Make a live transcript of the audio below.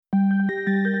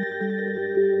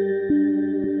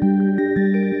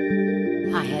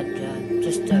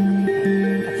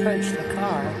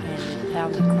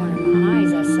the corner of my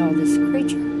eyes, I saw this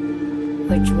creature,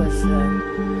 which was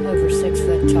over 6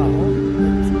 foot tall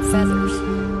with feathers.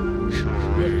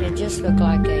 It just looked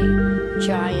like a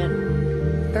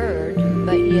giant bird,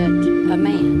 but yet a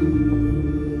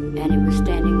man. And it was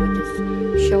standing with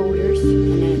his shoulders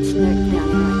and then its neck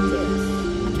down like this.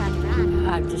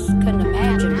 I just couldn't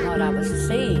imagine what I was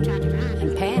seeing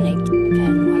and panicked.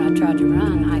 And when I tried to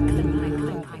run, I couldn't.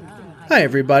 Hi,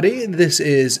 everybody. This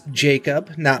is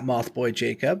Jacob, not Mothboy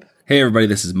Jacob. Hey, everybody.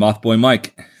 This is Mothboy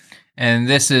Mike. And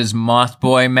this is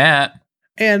Mothboy Matt.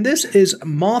 And this is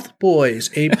Moth Boys,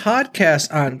 a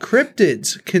podcast on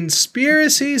cryptids,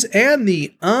 conspiracies, and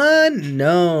the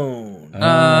unknown.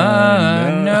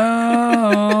 Unknown,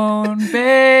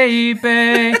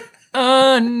 baby,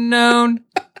 unknown.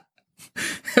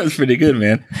 That was pretty good,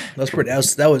 man.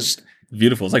 That was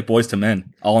Beautiful. It's like Boys to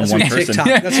Men, all in one person. TikTok.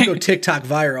 That's go TikTok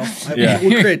viral. Yeah.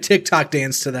 We'll create a TikTok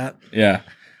dance to that. Yeah.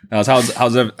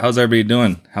 How's everybody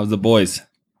doing? How's the boys?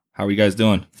 How are you guys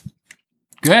doing?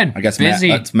 Good. I guess busy.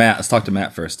 Matt. Let's talk to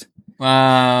Matt first.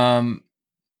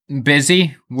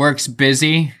 Busy. Work's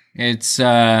busy. It's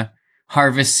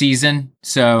harvest season,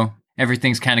 so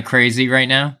everything's kind of crazy right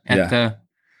now.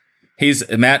 He's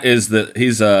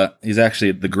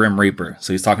actually the Grim Reaper,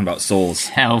 so he's talking about souls.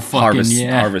 Hell, fucking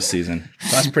harvest season.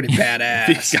 That's pretty badass.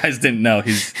 These guys didn't know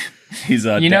he's he's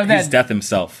death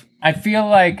himself. I feel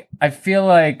like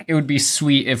it would be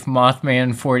sweet if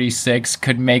Mothman 46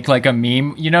 could make like a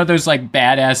meme. You know those like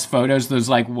badass photos, those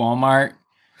like Walmart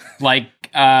like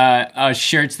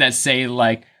shirts that say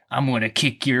like I'm gonna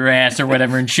kick your ass or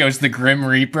whatever, and shows the Grim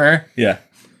Reaper. Yeah.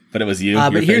 But it was you.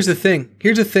 But here's the thing,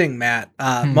 Matt.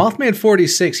 Mothman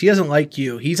 46. He doesn't like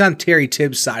you. He's on Terry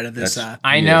Tibbs' side of this.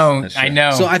 I know.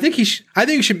 So I think you should.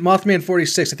 Mothman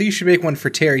 46. I think you should make one for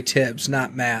Terry Tibbs,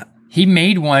 not Matt. He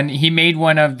made one. He made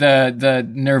one of the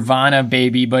Nirvana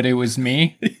baby, but it was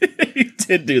me. He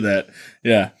did do that.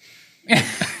 Yeah.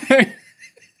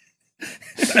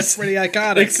 That's pretty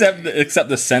iconic. Except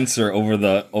the sensor over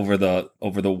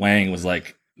the wang was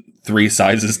like 3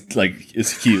 sizes, like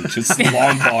it's huge. It's a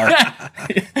long bar.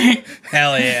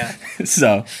 Hell yeah!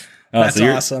 So that's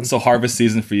awesome. So harvest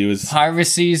season for you is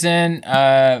harvest season.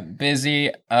 Busy.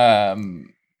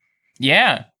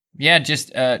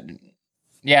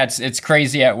 It's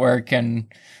crazy at work and.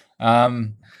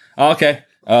 Okay.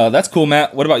 That's cool,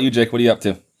 Matt. What about you, Jake? What are you up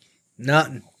to?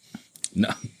 Nothing. No,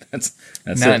 that's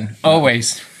none. it.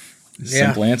 Always.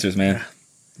 Simple answers, man. Yeah.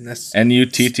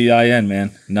 Nuttin,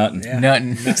 man. Nothing. Yeah.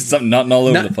 Nothing. Something nothing all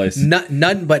over the place.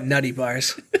 Nothing but nutty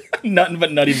bars. Nothing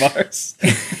but nutty bars.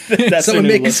 Someone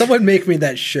make me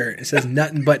that shirt. It says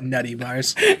nothing but nutty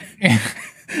bars.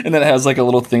 And then it has like a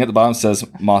little thing at the bottom that says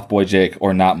Mothboy Jake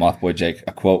or not Mothboy Jake.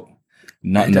 A quote.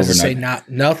 Nothing over say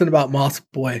nothing about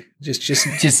Mothboy. Just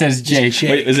says Jake.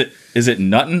 Wait, is it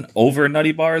nutting over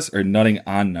nutty bars or nutting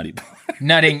on nutty bars?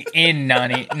 Nutting in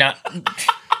nutting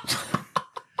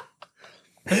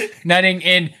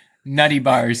in nutty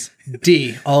bars.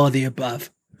 D, all of the above.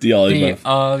 All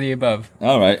of the above.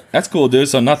 All right. That's cool, dude.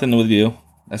 So nothing with you.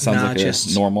 That sounds like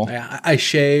just normal. Yeah, I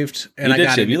shaved and I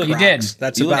got a new Crocs. You did.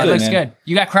 That's you about It it. looks good.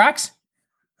 You got Crocs?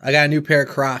 I got a new pair of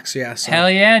Crocs, yeah. So. Hell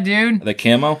yeah, dude. Are they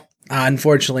camo?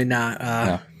 Unfortunately not.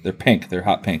 No, they're pink. They're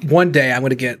hot pink. One day I'm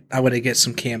gonna get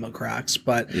some camo Crocs,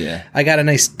 but yeah. I got a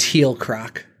nice teal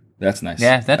Croc. That's nice.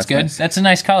 Yeah, that's good. Nice. That's a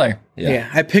nice color. Yeah,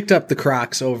 I picked up the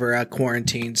Crocs over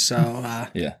quarantine, so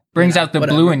yeah. Brings out the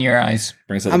blue in your eyes.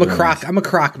 I'm a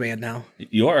Croc man now.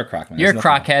 You are a Croc man. You're a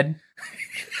Crochead.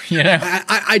 You know,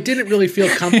 I didn't really feel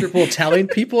comfortable telling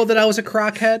people that I was a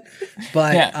Crockhead,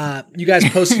 but you guys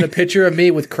posted a picture of me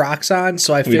with Crocs on,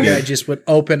 so I figured I just would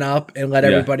open up and let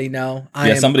everybody know.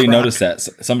 Somebody noticed that.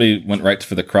 Somebody went right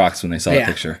for the Crocs when they saw the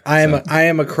picture. I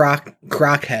am a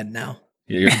Crockhead now.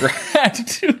 Yeah, you're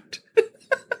dude.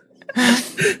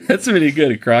 That's really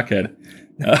good, a Crockhead.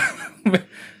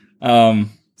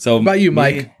 So what about you,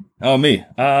 Mike? Me.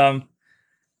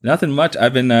 Nothing much.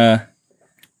 I've been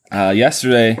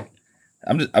yesterday.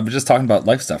 I was just talking about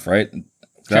life stuff, right?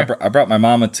 Sure. I brought my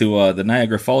mama to the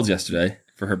Niagara Falls yesterday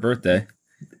for her birthday.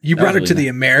 You brought her to the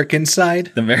American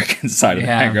side? The American side of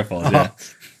Niagara Falls, yeah.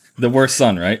 The worst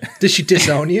son, right? Did she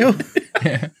disown you?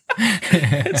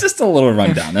 It's just a little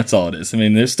rundown. That's all it is. I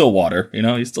mean, there's still water. You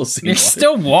know, you still see There's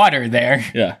still water there.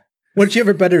 Yeah. What did you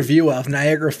have a better view of,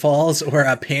 Niagara Falls or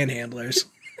Panhandlers?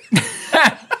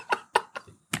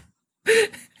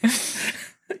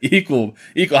 Equal.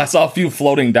 I saw a few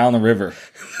floating down the river.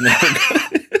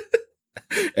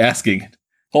 Asking.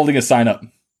 Holding a sign up.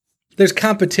 There's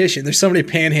competition. There's so many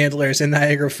panhandlers in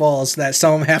Niagara Falls that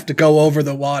some of them have to go over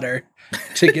the water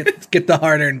to get the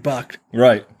hard-earned buck.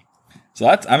 Right. So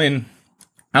that's, I mean,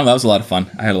 I don't know. That was a lot of fun.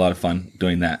 I had a lot of fun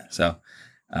doing that. So,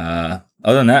 other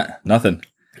than that, nothing.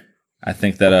 I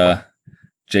think that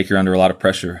Jake, you're under a lot of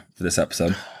pressure for this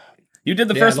episode. You did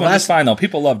the first one just fine though.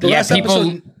 People loved it. Yeah,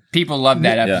 people loved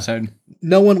that episode.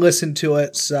 No one listened to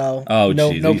it, so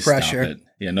no pressure.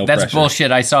 Yeah, no That's pressure.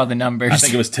 bullshit. I saw the numbers. I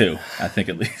think it was 2. I think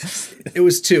at least. It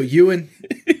was 2. You and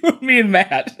me and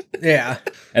Matt. Yeah.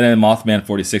 And then Mothman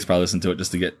 46 probably listened to it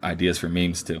just to get ideas for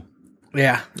memes too.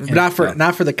 Yeah. Not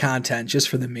for the content, just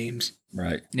for the memes.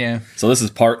 Right. Yeah. So this is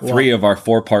part 3 of our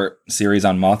 4-part series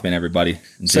on Mothman, everybody.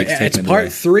 So it's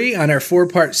part 3 on our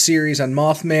 4-part series on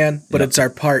Mothman, but it's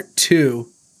our part 2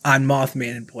 on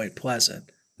Mothman in Point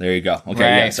Pleasant. There you go. Okay. Right.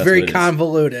 Yeah, It's very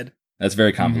convoluted. That's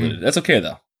very convoluted. Mm-hmm. That's okay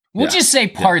though. We'll just say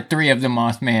part 3 of the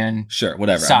Mothman. Sure,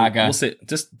 whatever. Saga. We'll say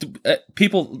just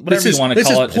people, whatever you want to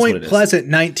call it. This is Point Pleasant,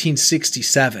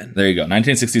 1967. There you go,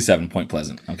 1967, Point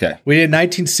Pleasant. Okay. We did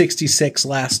 1966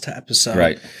 last episode,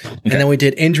 right? Okay. And then we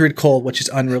did Indrid Cold, which is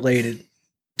unrelated,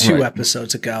 2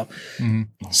 episodes ago.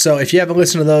 Mm-hmm. So if you haven't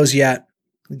listened to those yet,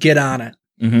 get on it.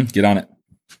 Mm-hmm. Get on it.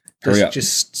 Hurry up.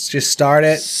 Just start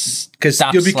it, because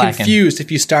you'll be confused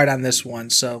if you start on this one.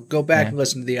 So go back and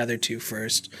listen to the other 2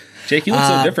 first. Jake, you look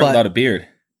so different without a beard.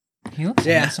 He looks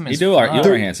handsome as You are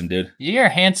a handsome dude. You're a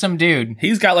handsome dude.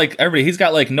 He's got he's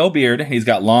got no beard. He's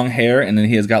got long hair, and then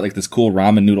he has got this cool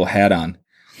ramen noodle hat on.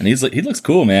 And he looks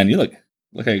cool, man. You look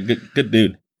like a good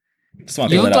dude.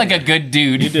 You look like a good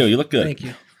dude. You do. You look good. Thank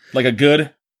you. Like a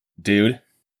good dude.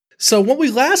 So when we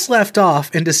last left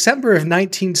off in December of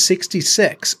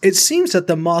 1966, it seems that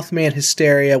the Mothman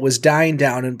hysteria was dying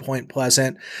down in Point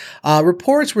Pleasant.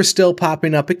 Reports were still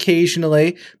popping up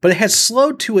occasionally, but it had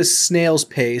slowed to a snail's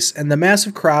pace, and the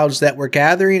massive crowds that were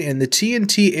gathering in the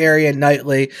TNT area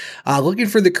nightly looking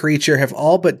for the creature have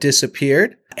all but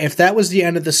disappeared. If that was the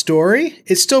end of the story,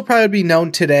 it'd still probably be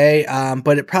known today,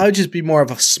 but it'd probably just be more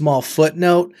of a small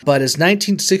footnote. But as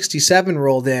 1967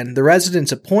 rolled in, the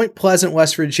residents of Point Pleasant,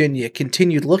 West Virginia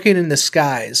continued looking in the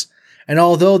skies, and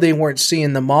although they weren't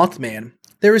seeing the Mothman,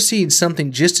 they were seeing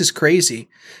something just as crazy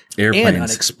and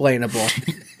unexplainable.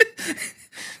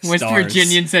 West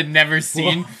Virginians had never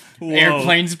seen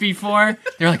airplanes before.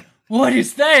 They're like, what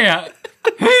is that?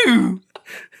 Who?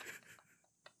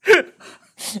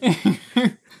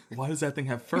 Why does that thing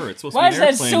have fur? It's supposed Why to be an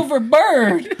is that silver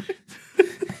bird?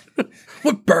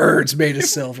 What bird's made of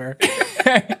silver?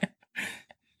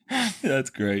 That's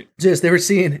great. Just, they were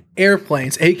seeing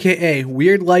airplanes, aka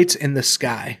weird lights in the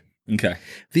sky. Okay.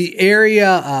 The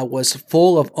area was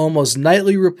full of almost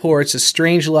nightly reports of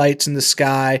strange lights in the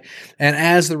sky, and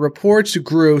as the reports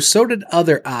grew, so did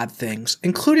other odd things,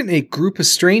 including a group of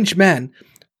strange men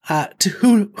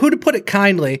who to put it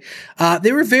kindly,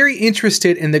 they were very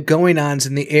interested in the going-ons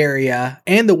in the area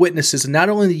and the witnesses, not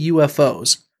only the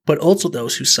UFOs, but also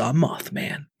those who saw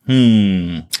Mothman.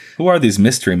 Who are these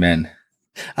mystery men?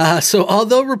 So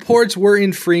although reports were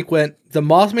infrequent, the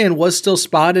Mothman was still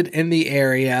spotted in the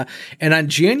area, and on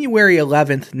January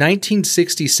 11th,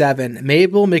 1967,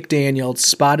 Mabel McDaniel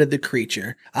spotted the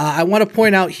creature. I want to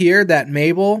point out here that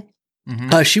Mabel,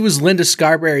 she was Linda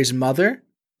Scarberry's mother.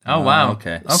 Oh, wow.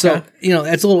 Okay. So,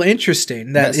 that's a little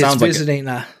interesting that it's visiting.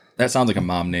 That sounds like a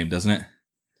mom name, doesn't it?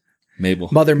 Mabel.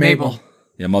 Mother Mabel.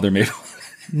 Yeah, Mother Mabel.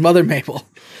 Mother Mabel.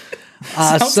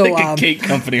 Sounds like a cake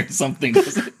company or something,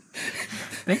 doesn't it?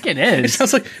 I think it is.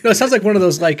 It sounds like one of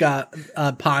those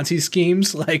Ponzi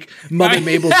schemes, like Mother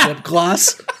Mabel's lip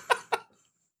gloss.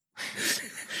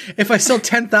 If I sell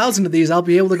 10,000 of these, I'll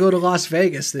be able to go to Las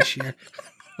Vegas this year.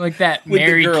 Like that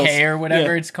Mary Kay or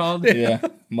whatever it's called. Yeah,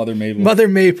 Mother Mabel. Mother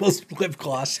Mabel's lip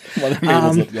gloss. Mother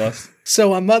Mabel's lip gloss.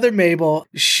 So Mother Mabel,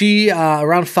 she,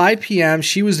 around 5 p.m.,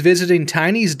 she was visiting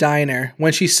Tiny's Diner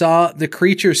when she saw the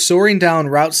creature soaring down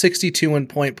Route 62 in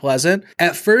Point Pleasant.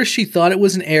 At first, she thought it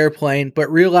was an airplane,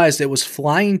 but realized it was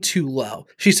flying too low.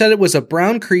 She said it was a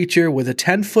brown creature with a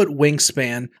 10-foot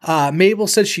wingspan. Mabel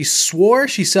said she swore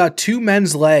she saw 2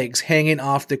 men's legs hanging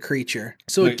off the creature.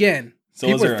 So again... So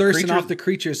people are thirsting off the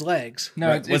creature's legs.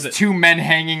 No, it's 2 men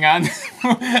hanging on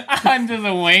onto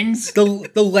the wings.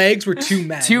 The legs were 2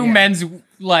 men. 2 men's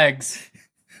legs.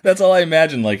 That's all I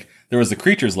imagined. Like, there was the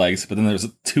creature's legs, but then there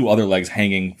was 2 other legs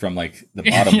hanging from, the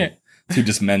bottom. Yeah. 2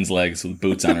 just men's legs with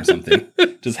boots on or something.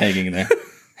 Just hanging in there.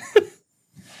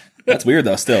 That's weird,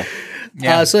 though, still.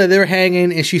 Yeah. So they were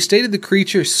hanging, and she stated the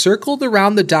creature circled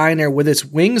around the diner with its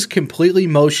wings completely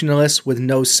motionless with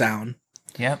no sound.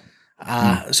 Yep.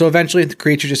 So eventually the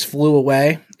creature just flew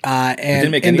away. And didn't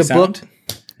make in any the sound?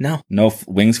 book, no. No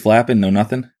wings flapping, no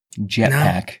nothing?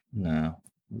 Jetpack. No.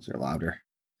 Those are louder.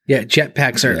 Yeah,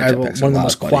 jetpacks are one of the loud,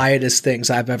 most quietest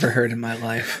things I've ever heard in my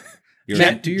life.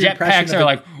 Jetpacks are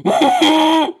like...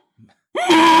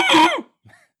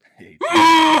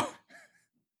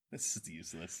 This is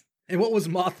useless. And what was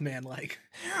Mothman like?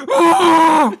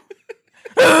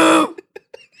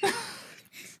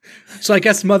 So I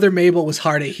guess Mother Mabel was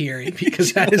hard of hearing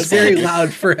because that is very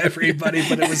loud for everybody,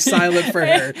 but it was silent for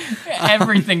her.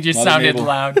 Everything just Mother sounded Mabel-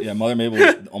 loud. Yeah, Mother Mabel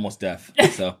was almost deaf.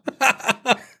 So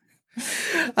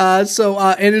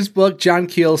In his book, John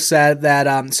Keel said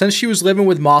that since she was living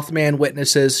with Mothman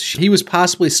witnesses, he was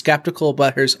possibly skeptical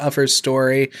about of her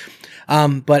story.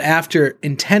 But after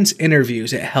intense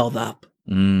interviews, it held up.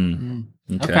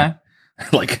 Okay.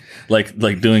 like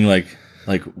doing like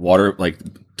water, like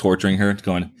torturing her,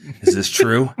 going, is this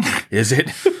true? Is it?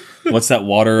 What's that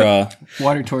water?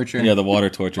 Water torture. Yeah, the water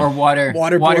torture. Or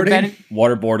Waterboarding? waterboarding?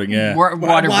 Waterboarding, yeah.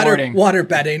 Waterboarding. Water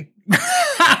bedding.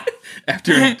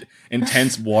 After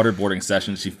intense waterboarding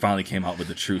sessions, she finally came out with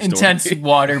the true story. Intense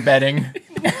water bedding.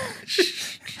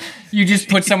 You just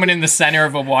put someone in the center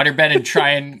of a waterbed and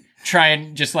try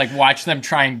and just like watch them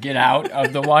try and get out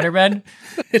of the waterbed.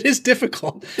 It is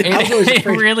difficult. I was always It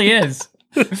afraid. really is.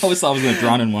 I always thought I was going to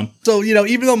drown in one. So,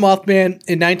 even though Mothman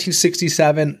in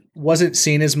 1967 wasn't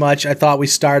seen as much, I thought we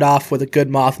start off with a good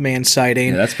Mothman sighting.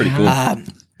 Yeah, that's pretty cool.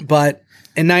 But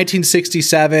in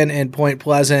 1967 in Point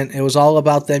Pleasant, it was all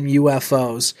about them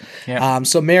UFOs. Yeah.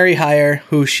 So Mary Hyre,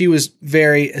 who she was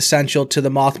very essential to the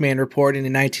Mothman reporting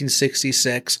in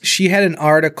 1966, she had an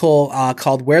article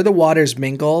called "Where the Waters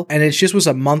Mingle," and it just was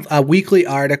a weekly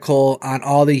article on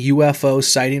all the UFO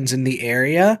sightings in the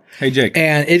area. Hey, Jake,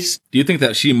 And it's do you think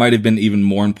that she might have been even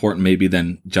more important maybe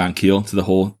than John Keel to the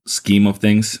whole scheme of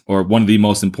things, or one of the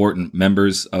most important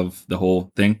members of the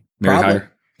whole thing? Mary Probably.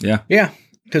 Hyre? Yeah.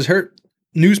 because her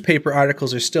newspaper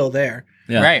articles are still there.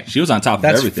 Yeah. Right. She was on top of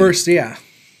That's everything. first, yeah.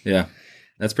 Yeah.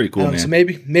 That's pretty cool, man. So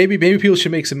maybe people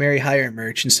should make some Mary Hyre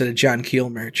merch instead of John Keel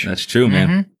merch. That's true,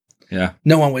 man. Yeah.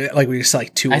 No one would we just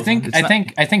like two. I of them.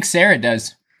 think Sarah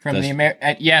does from Does the she?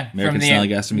 from the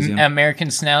Snallygaster Museum? American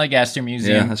Snallygaster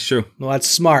Museum. Yeah, that's true. Well, that's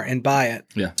smart and buy it.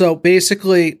 Yeah. So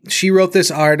basically, she wrote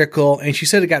this article and she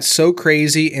said it got so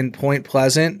crazy in Point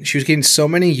Pleasant. She was getting so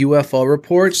many UFO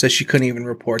reports that she couldn't even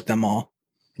report them all.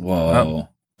 Whoa.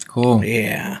 It's cool.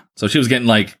 Yeah. So she was getting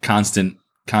like constant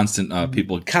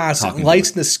people Constant talking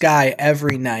lights to in the sky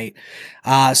every night.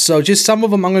 So just some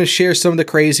of them, I'm going to share some of the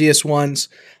craziest ones.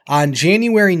 On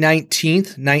January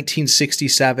 19th,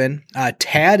 1967,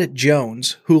 Tad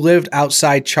Jones, who lived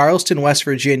outside Charleston, West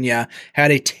Virginia,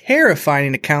 had a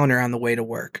terrifying encounter on the way to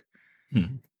work. her.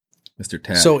 Mr.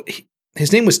 Tad. So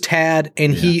his name was Tad,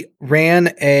 and he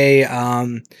ran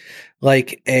a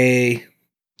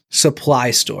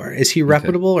supply store. Is he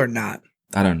reputable or not?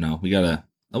 I don't know.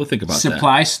 I would think about that.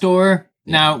 Supply store.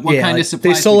 Now, what kind of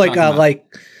supplies? they sold we talking about?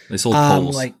 They sold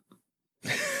poles. like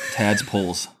Tad's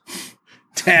poles.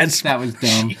 Tad's. That was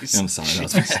dumb. I'm sorry. That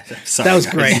was bad. Sorry, That was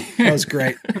guys. great. That was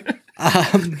great.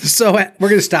 So we're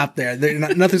gonna stop there.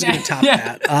 Nothing's gonna top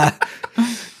that.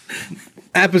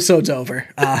 Episode's over.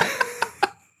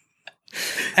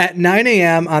 At 9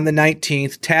 a.m. on the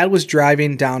 19th, Tad was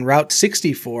driving down Route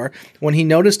 64 when he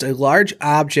noticed a large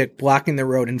object blocking the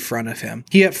road in front of him.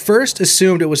 He at first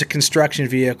assumed it was a construction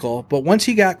vehicle, but once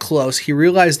he got close, he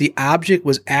realized the object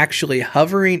was actually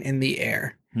hovering in the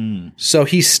air. So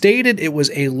he stated it was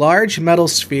a large metal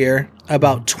sphere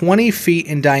about 20 feet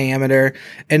in diameter,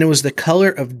 and it was the color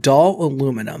of dull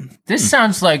aluminum. This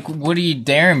sounds like Woody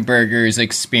Derenberger's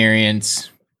experience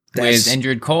That's- with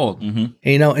Injured Cold. And,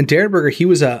 and Derenberger, he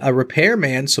was a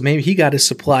repairman, so maybe he got his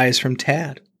supplies from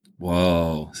Tad.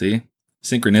 Whoa. See?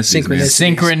 Synchronicities. man.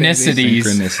 Synchronicities.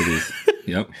 Synchronicities.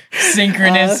 Yep.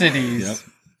 Synchronicities.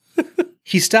 Yep.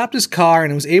 He stopped his car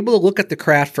and was able to look at the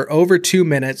craft for over 2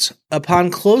 minutes.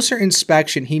 Upon closer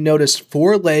inspection, he noticed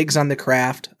 4 legs on the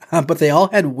craft, but they all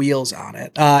had wheels on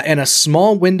it, and a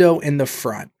small window in the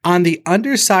front. On the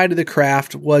underside of the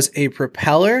craft was a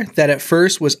propeller that at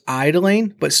first was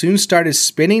idling, but soon started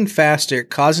spinning faster,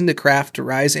 causing the craft to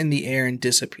rise in the air and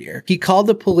disappear. He called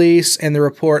the police, and the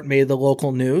report made the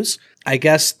local news. I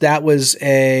guess that was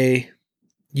a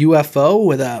UFO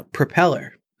with a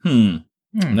propeller.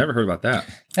 Never heard about that.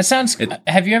 That sounds.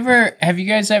 Have you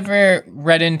guys ever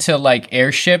read into like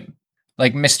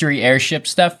mystery airship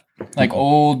stuff? Like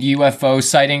old UFO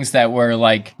sightings that were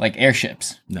like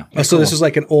airships. No. Oh, so this is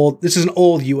an old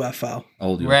UFO.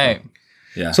 Old UFO. Right.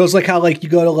 Yeah. So it's like how you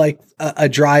go to a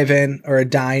drive-in or a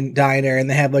diner and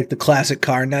they have the classic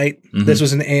car night. This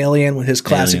was an alien with his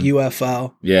classic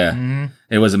UFO. Yeah.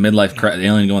 It was a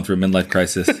alien going through a midlife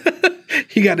crisis.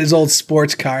 He got his old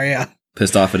sports car, yeah.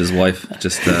 Pissed off at his wife.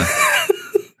 Just,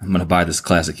 I'm going to buy this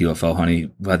classic UFO, honey,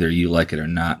 whether you like it or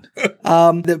not.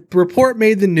 The report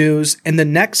made the news, and the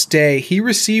next day he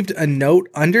received a note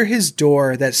under his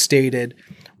door that stated,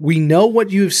 We know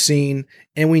what you have seen,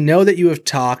 and we know that you have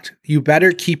talked. You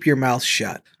better keep your mouth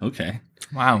shut. Okay.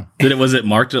 Wow. Was it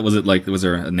marked? Was it like, was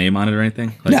there a name on it or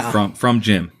anything? Like No. from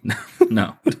Jim.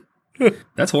 No.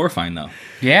 That's horrifying though.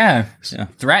 Yeah. Yeah.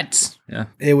 Threats. Yeah.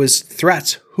 It was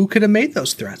threats. Who could have made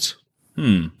those threats?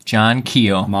 John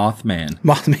Keel. Mothman.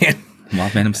 Mothman.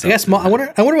 Mothman himself. I guess I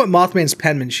wonder what Mothman's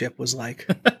penmanship was like.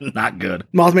 Not good.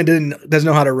 Mothman doesn't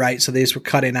know how to write, so they just were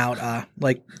cutting out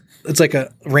like it's like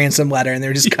a ransom letter, and they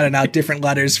were just cutting out different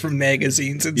letters from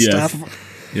magazines and stuff.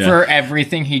 Yeah. For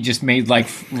everything, he just made like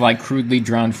crudely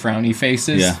drawn frowny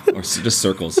faces. Yeah. Or just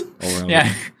circles all around.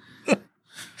 Yeah.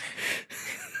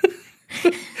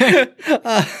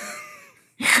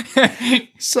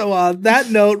 So that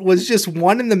note was just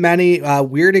one in the many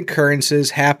weird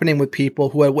occurrences happening with people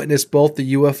who had witnessed both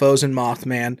the UFOs and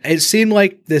Mothman. It seemed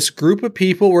like this group of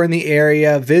people were in the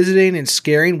area visiting and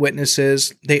scaring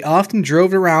witnesses. They often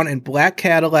drove around in black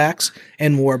Cadillacs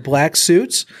and wore black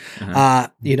suits.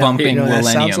 Bumping you know what that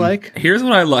sounds Millennium. like? Here's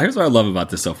what I love. Here's what I love about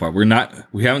this so far.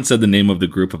 We haven't said the name of the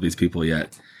group of these people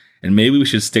yet. And maybe we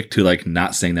should stick to like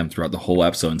not saying them throughout the whole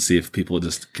episode and see if people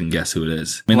just can guess who it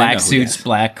is. I mean, they know Black who it suits, is.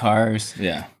 black cars.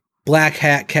 Yeah. Black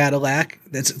hat Cadillac.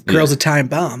 That's Girls of Time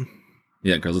Bomb.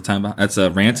 Yeah, Girls of Time Bomb. That's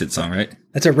a Rancid song, right?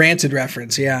 That's a Rancid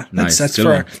reference. Yeah, Nice. that's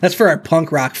Good that's for our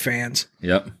punk rock fans.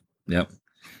 Yep.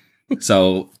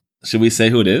 So should we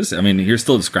say who it is? I mean, you're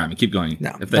still describing. Keep going.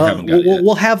 No, If they haven't got it yet.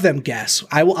 we'll have them guess.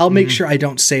 I'll make sure I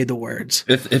don't say the words.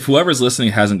 If whoever's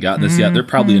listening hasn't gotten this yet, they're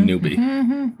probably a newbie.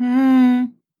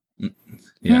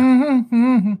 Yeah.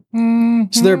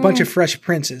 So they're a bunch of fresh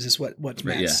princes, is what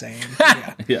Matt's Yeah. saying.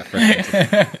 Yeah.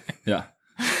 Yeah. Right.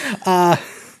 Yeah.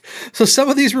 So some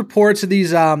of these reports of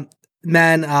these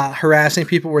men harassing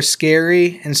people were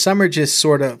scary, and some are just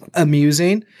sort of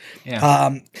amusing.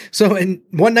 Yeah. So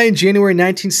one night in January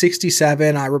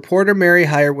 1967, reporter Mary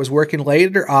Hyre was working late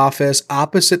at her office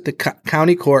opposite the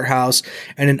county courthouse,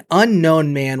 and an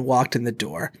unknown man walked in the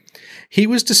door. He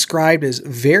was described as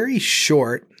very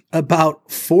short, about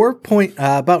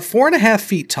 4.5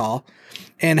 feet tall,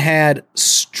 and had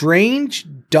strange,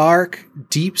 dark,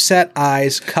 deep-set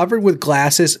eyes covered with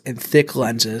glasses and thick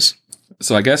lenses.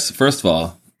 So I guess first of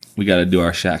all, we got to do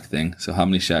our shack thing. So how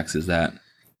many shacks is that?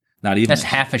 Not even. That's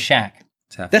half a shack.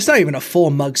 It's half. That's not even a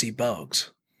full Muggsy Bogues.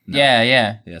 Yeah.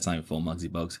 Yeah, it's not even full Muggsy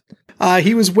Bogues.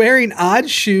 He was wearing odd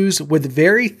shoes with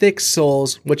very thick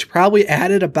soles, which probably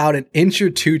added about an inch or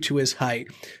two to his height.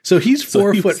 So he's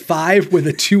 4'5" with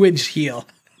a 2-inch heel.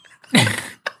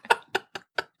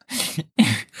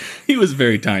 He was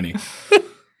very tiny.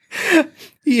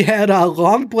 He had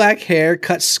long black hair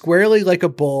cut squarely like a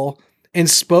bowl and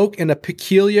spoke in a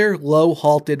peculiar, low,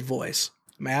 halted voice.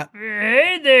 Matt?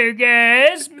 Hey there,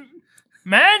 guys.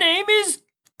 My name is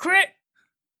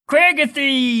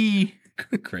Craigathy.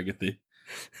 Craigathy.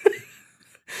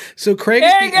 So Craigathy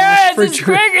Hey asked guys, for it's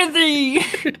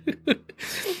Craigathy.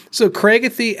 So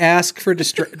Craigathy asked for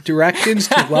directions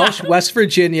to Welsh, West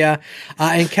Virginia,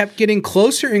 and kept getting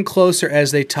closer and closer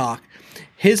as they talked.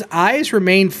 His eyes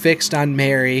remained fixed on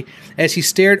Mary as he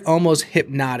stared almost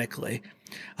hypnotically.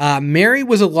 Mary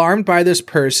was alarmed by this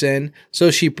person,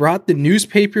 so she brought the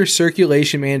newspaper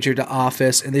circulation manager to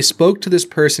office, and they spoke to this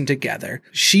person together.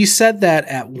 She said that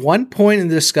at one point in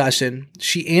the discussion,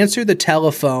 she answered the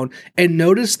telephone and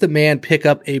noticed the man pick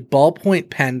up a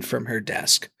ballpoint pen from her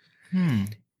desk.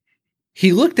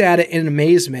 He looked at it in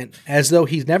amazement, as though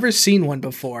he'd never seen one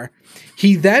before.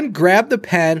 He then grabbed the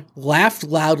pen, laughed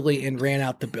loudly, and ran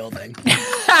out the building.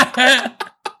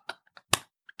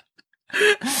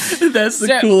 That's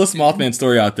the coolest Mothman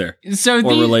story out there. So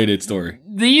Or related story.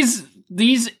 these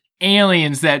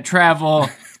aliens that travel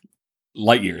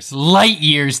Light years. light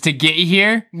years to get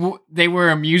here, they were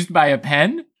amused by a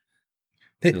pen?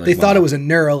 They Like, thought wow. it was a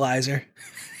neuralizer.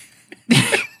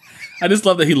 I just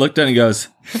love that he looked at it and goes,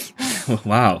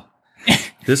 wow,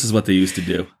 this is what they used to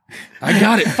do. I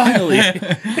got it, finally.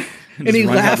 And he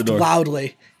runs out the laughed door.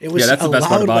 loudly. It was Yeah, that's a the best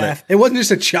part loud about it. laugh. It wasn't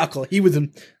just a chuckle. He was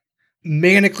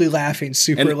manically laughing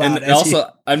super And loud. as he-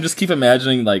 also, I'm just keep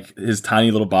imagining like his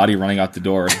tiny little body running out the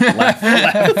door, laughing.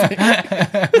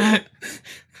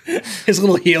 his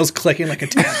little heels clicking like a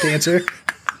tap dancer.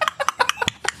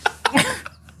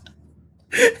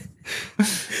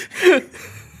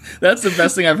 That's the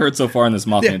best thing I've heard so far in this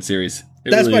Mothman series. It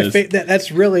That's really my is.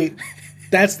 favorite.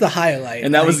 That's the highlight.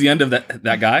 And that was the end of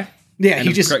that guy. yeah. end He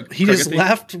of just Craigathy?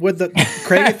 left with the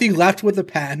Craigathy left with the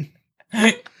pen.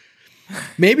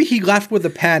 Maybe he left with a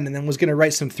pen and then was going to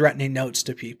write some threatening notes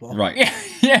to people. Right.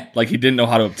 Yeah. Like he didn't know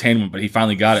how to obtain one, but he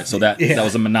finally got it. So that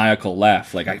was a maniacal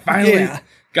laugh. Like I finally Yeah.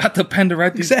 got the pen to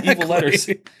write these evil letters.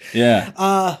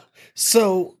 Yeah.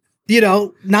 So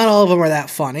not all of them are that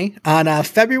funny. On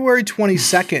February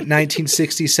 22nd,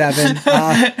 1967,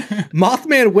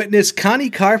 Mothman witness Connie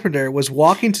Carpenter was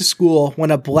walking to school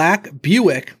when a black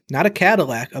Buick, not a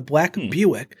Cadillac, a black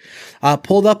Buick,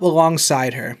 pulled up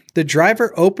alongside her. The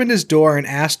driver opened his door and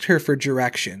asked her for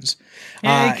directions.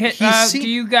 Hey, do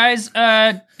you guys,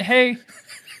 hey,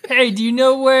 do you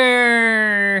know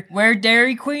where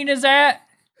Dairy Queen is at?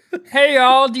 Hey,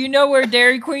 y'all, do you know where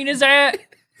Dairy Queen is at?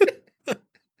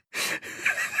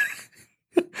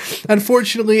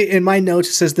 Unfortunately, in my notes,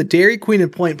 it says the Dairy Queen in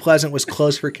Point Pleasant was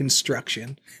closed for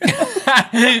construction.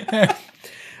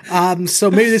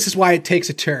 So maybe this is why it takes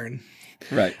a turn.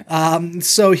 Right.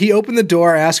 So he opened the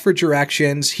door, asked for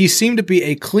directions. He seemed to be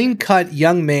a clean-cut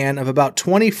young man of about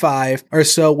 25 or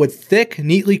so with thick,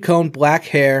 neatly combed black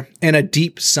hair and a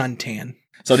deep suntan.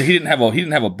 So he didn't have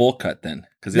a bowl cut then?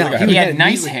 Because the other guy He had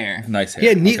nice hair. Nice hair. He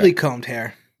had neatly combed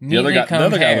hair. The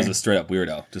other guy was a straight up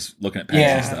weirdo, just looking at pens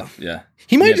and stuff. Yeah.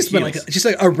 He might have just been like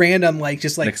a random, an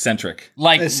eccentric.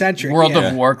 Like eccentric, World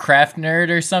of Warcraft nerd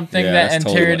or something that that's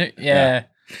entered. totally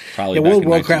Probably World of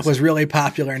Warcraft was really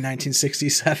popular in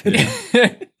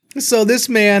 1967. So this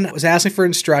man was asking for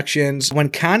instructions. When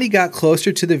Connie got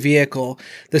closer to the vehicle,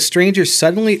 the stranger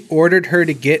suddenly ordered her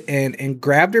to get in and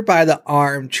grabbed her by the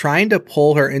arm, trying to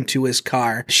pull her into his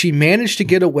car. She managed to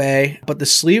get away, but the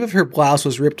sleeve of her blouse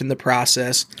was ripped in the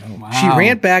process. Oh, wow. She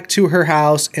ran back to her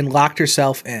house and locked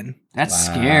herself in. That's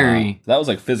scary. That was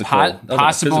like physical. That was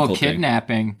possible like a physical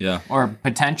kidnapping. Yeah. Or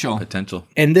potential.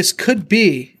 And this could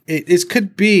be,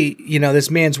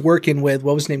 this man's working with,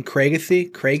 what was his name?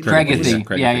 Craigathy?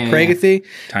 Craigathy. Yeah. Craigathy.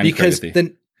 Tiny because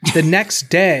Craigathy. the next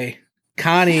day,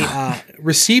 Connie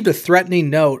received a threatening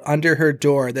note under her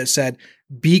door that said,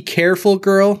 "Be careful,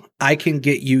 girl. I can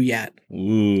get you yet."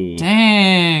 Ooh.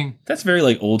 Dang. That's very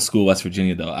like old school West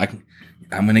Virginia though.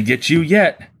 I'm going to get you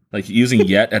yet. Like using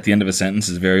yet at the end of a sentence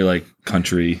is very like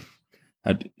country.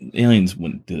 Aliens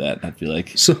wouldn't do that, I feel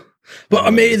like. So, but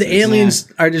maybe the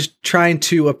aliens are just trying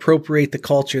to appropriate the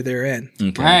culture they're in.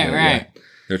 Okay, Right. Yeah.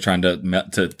 They're trying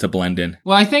to blend in.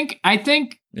 Well, I think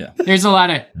Yeah. there's a lot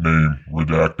of Name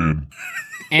redacted.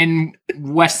 in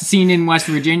West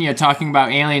Virginia talking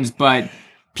about aliens, but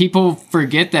people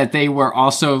forget that they were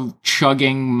also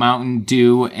chugging Mountain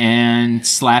Dew and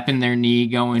slapping their knee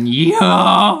going,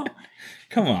 "Yo,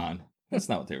 Come on. That's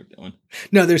not what they were doing.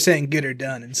 No, they're saying "get her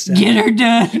done" instead. get her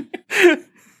done."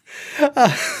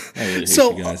 I really hate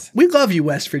So you guys. we love you,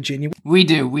 West Virginia. We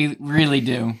do. We really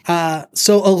do.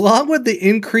 So along with the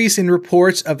increase in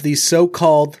reports of these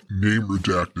so-called Name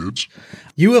redacted.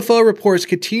 UFO reports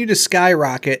continue to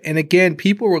skyrocket, and again,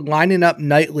 people were lining up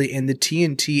nightly in the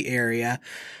TNT area.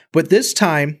 But this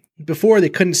time, before they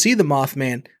couldn't see the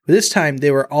Mothman, but this time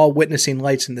they were all witnessing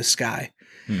lights in the sky.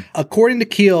 According to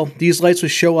Keel, these lights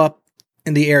would show up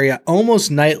in the area almost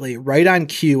nightly, right on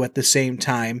cue at the same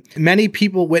time. Many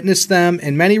people witnessed them,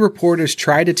 and many reporters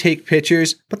tried to take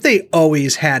pictures, but they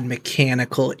always had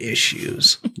mechanical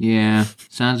issues. Yeah,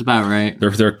 sounds about right.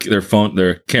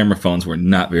 Their camera phones were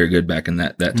not very good back in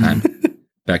that time.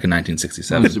 Back in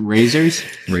 1967. Those razors.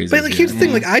 But like, here's the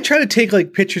thing: like, I try to take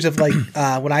like pictures of like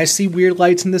when I see weird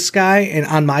lights in the sky, and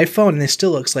on my phone, and it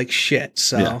still looks like shit.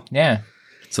 So Yeah.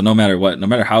 So no matter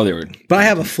how they were. But I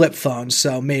have a flip phone,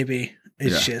 so maybe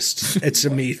it's a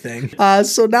me thing.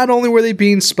 So not only were they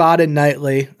being spotted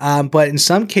nightly, but in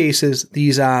some cases,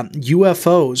 these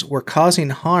UFOs were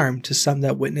causing harm to some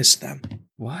that witnessed them.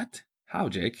 What? How,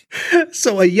 Jake?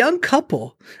 So a young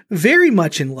couple, very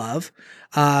much in love,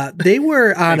 they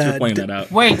were on Thanks for pointing that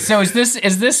out. Wait, so is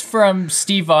this from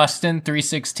Steve Austin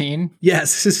 316?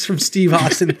 Yes, this is from Steve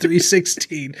Austin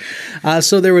 316.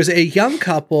 So there was a young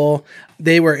couple.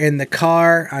 They were in the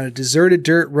car on a deserted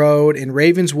dirt road in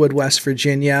Ravenswood, West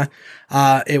Virginia.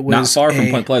 It was Not far from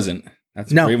Point Pleasant.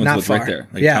 That's not Ravenswood's far. right there.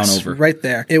 Like yes, town over. right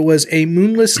there. It was a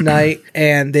moonless night,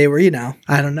 and they were,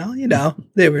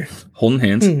 they were Holding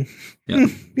hands.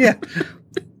 Yeah.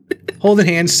 holding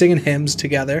hands, singing hymns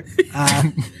together.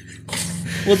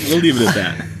 We'll leave it at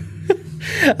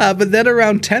that. But then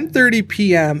around 10:30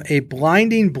 p.m., a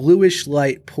blinding bluish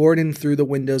light poured in through the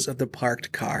windows of the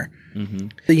parked car. Mm-hmm.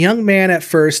 The young man at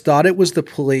first thought it was the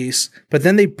police, but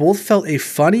then they both felt a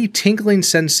funny tinkling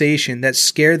sensation that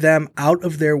scared them out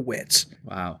of their wits.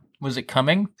 Wow. Was it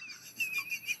coming?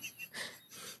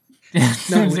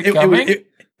 No, Was it coming?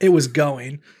 it was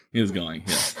going. He was going,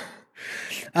 yes.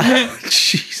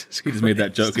 Jesus. He just made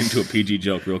that joke into a PG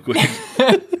joke real quick.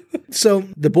 So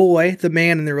the boy, the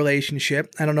man in the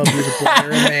relationship, I don't know if he was a boy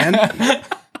or a man,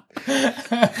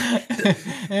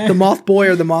 The moth boy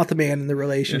or the Mothman in the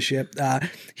relationship.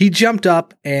 He jumped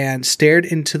up and stared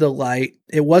into the light.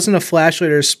 It wasn't a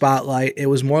flashlight or a spotlight. It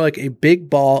was more like a big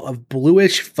ball of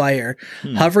bluish fire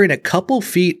hovering a couple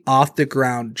feet off the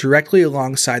ground directly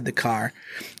alongside the car.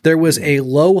 There was a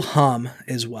low hum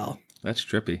as well. That's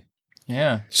trippy.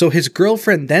 Yeah. So his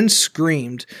girlfriend then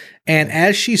screamed, and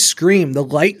as she screamed, the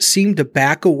light seemed to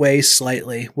back away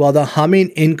slightly while the humming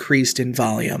increased in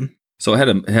volume. So it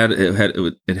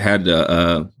had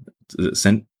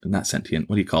not sentient.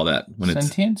 What do you call that? When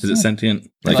Sentient? Is it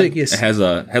sentient? I think yes. It has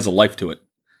a life to it.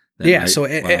 Then, Yeah, right? so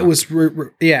it Wow. was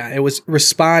it was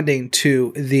responding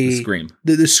to The scream.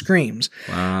 the screams.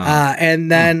 Wow. And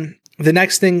then the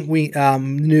next thing we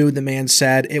knew, the man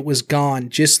said, it was gone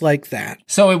just like that.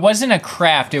 So it wasn't a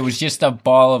craft. It was just a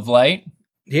ball of light.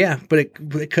 Yeah, but it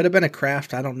could have been a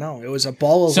craft. I don't know. It was a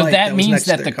ball of So light that was means next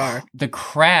that to the their car. the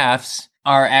crafts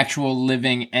are actual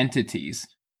living entities,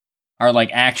 are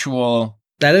like actual.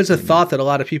 That is a thought that a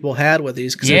lot of people had with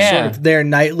these because they're Yeah. sort of there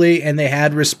nightly, and they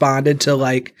had responded to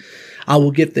like, I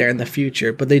will get there in the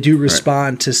future, but they do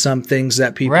respond to some things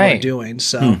that people are Right. doing.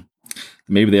 So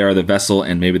Maybe they are the vessel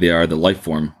and maybe they are the life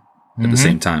form at the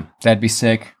same time, That'd be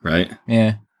sick. right?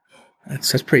 Yeah.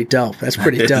 that's pretty dope. That's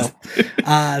pretty That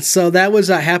dope. So that was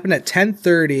happened at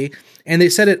 10:30, and they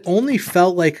said it only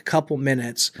felt like a couple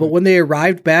minutes, but when they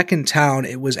arrived back in town,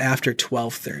 it was after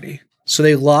 12:30. So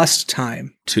they lost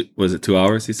time, Was it 2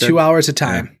 hours? He said 2 hours of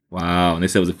time. Wow. And they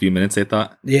said it was a few minutes. They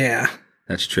thought Yeah.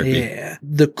 that's trippy. Yeah.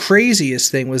 The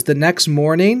craziest thing was the next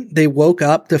morning, they woke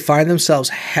up to find themselves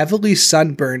heavily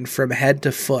sunburned from head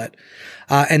to foot.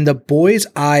 And the boy's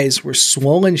eyes were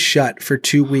swollen shut for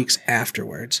 2 weeks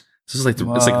afterwards. This is like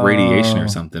it's like radiation or Whoa.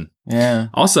 something. Yeah.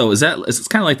 Also, it's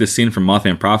kind of like the scene from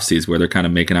Mothman Prophecies where they're kind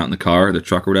of making out in the car, or the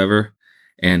truck, or whatever,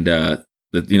 and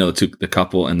the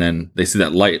couple, and then they see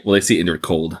that light. Well, they see it in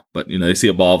cold, but they see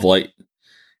a ball of light,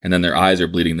 and then their eyes are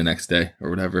bleeding the next day or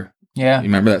whatever. Yeah. You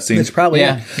remember that scene? It's probably,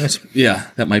 Yeah. Yeah,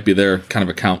 that might be their kind of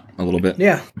account a little bit.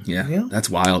 Yeah. Yeah, Yeah. that's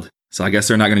wild. So I guess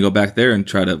they're not going to go back there and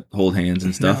try to hold hands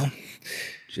and stuff. No.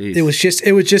 Jeez. It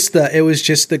was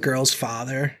just the girl's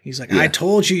father. He's like, Yeah. I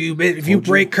told you, if you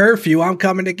break curfew, I'm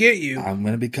coming to get you. I'm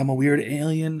going to become a weird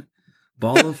alien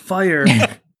ball of fire.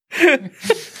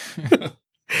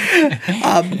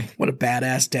 What a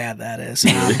badass dad that is.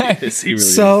 Yes, he really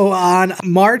is. So on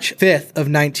March 5th of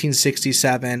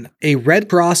 1967, a Red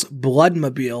Cross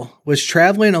Bloodmobile was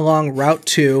traveling along Route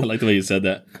 2. I like the way you said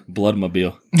that.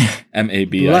 Bloodmobile.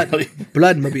 MABI.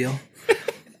 Bloodmobile.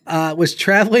 Was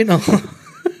traveling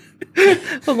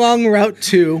along Route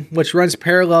 2, which runs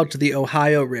parallel to the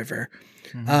Ohio River.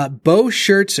 Bo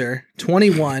Schertzer,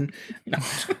 21.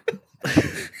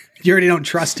 You already don't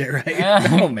trust it,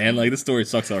 right? Oh man, like this story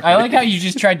sucks already. I like how you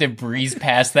just tried to breeze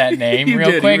past that name You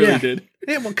real did, quick. You really did.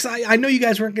 Yeah, well, because I know you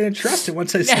guys weren't going to trust it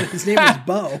once I said his name was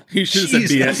Bo. You should have said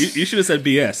Jesus. BS. You should have said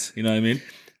BS. You know what I mean?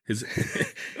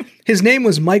 His name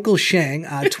was Michael Shang,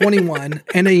 21,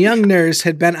 and a young nurse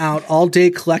had been out all day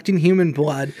collecting human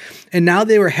blood, and now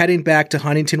they were heading back to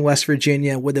Huntington, West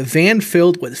Virginia, with a van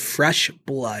filled with fresh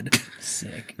blood.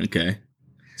 Sick. Okay.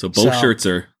 So Bo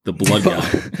Schertzer, the blood guy.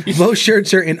 Bo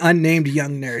Schertzer, an unnamed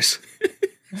young nurse.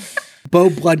 Bo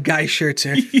Blood Guy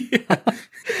Schertzer.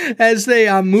 As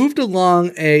they moved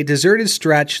along a deserted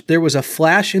stretch, there was a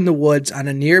flash in the woods on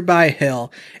a nearby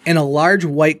hill, and a large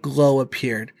white glow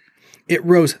appeared. It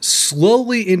rose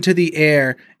slowly into the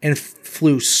air and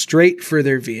flew straight for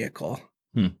their vehicle.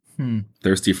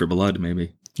 Thirsty for blood,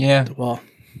 maybe. Yeah. Well,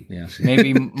 Yeah,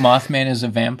 Maybe Mothman is a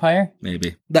vampire?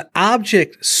 maybe. the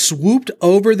object swooped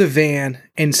over the van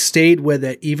and stayed with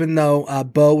it, even though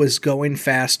Bo was going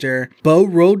faster. Bo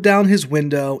rolled down his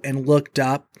window and looked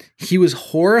up. He was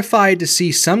horrified to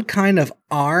see some kind of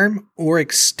arm or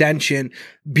extension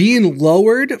being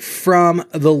lowered from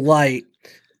the light,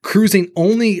 cruising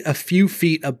only a few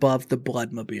feet above the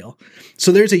Bloodmobile.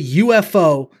 So there's a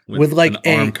UFO with like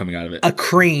an arm coming out of it. a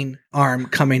crane arm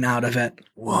coming out of it,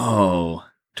 Whoa.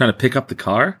 Trying to pick up the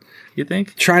car, you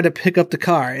think? trying to pick up the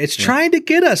car. It's trying to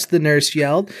get us, the nurse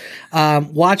yelled,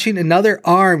 watching another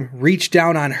arm reach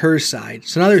down on her side.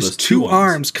 So now there's there's two two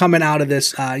arms coming out of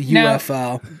this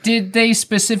UFO. Did they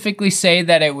specifically say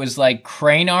that it was like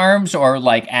crane arms or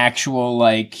like actual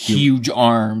like huge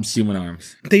arms? Human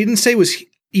arms. They didn't say it was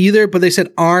either, but they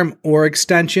said arm or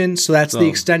extension. So that's the So-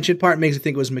 extension part makes it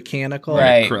think it was mechanical.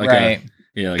 Right, Like right.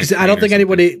 Yeah, like Because a I don't crane think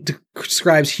or something. anybody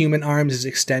describes human arms as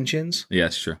extensions. Yeah,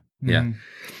 it's true. Yeah.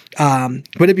 But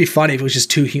it'd be funny if it was just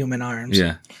two human arms.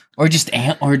 Yeah. Or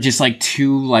just like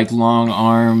two like long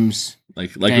arms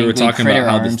Like we Dangly were talking about critter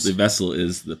how arms. the vessel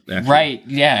is the actual, Right,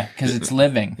 yeah, because it's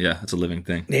living. Yeah, it's a living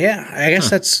thing. Yeah, I guess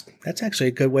that's actually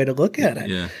a good way to look at it.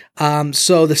 Yeah.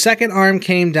 So the second arm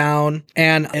came down,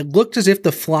 and it looked as if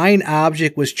the flying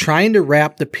object was trying to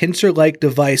wrap the pincer-like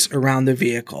device around the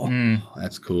vehicle. Mm,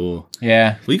 That's cool.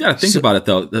 yeah, Well, you got to think about it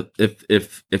though. That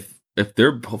if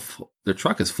their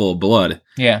truck is full of blood,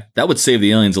 yeah, that would save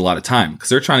the aliens a lot of time because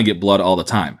they're trying to get blood all the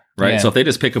time, right? Yeah. So if they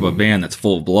just pick up a van that's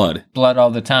full of blood, blood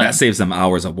all the time. that saves them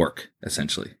hours of work,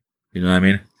 essentially. You know what I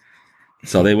mean?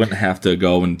 So they wouldn't have to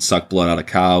go and suck blood out of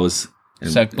cows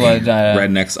and Suck blood,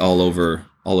 rednecks all over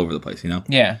the place. You know,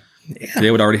 Yeah,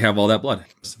 they would already have all that blood.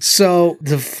 So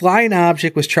the flying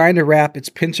object was trying to wrap its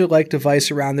pincer-like device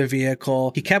around the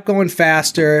vehicle. He kept going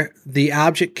faster. The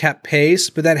object kept pace,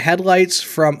 but then headlights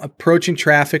from approaching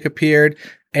traffic appeared,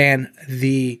 and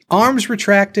the arms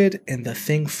retracted, and the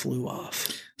thing flew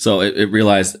off. So it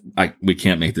realized we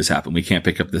can't make this happen. We can't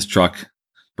pick up this truck.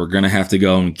 We're gonna have to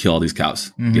go and kill all these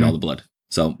cows, get all the blood.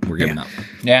 So we're giving up.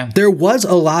 yeah. There was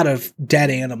a lot of dead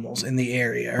animals in the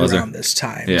area Was there? around this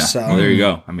time. Yeah. So Well, there you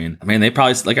go. I mean, they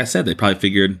probably, like I said, they probably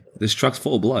figured this truck's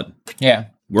full of blood. Yeah,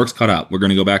 Work's cut out. We're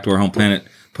gonna go back to our home planet,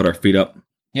 put our feet up,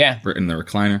 yeah, we're in the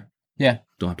recliner. yeah.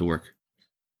 Don't have to work.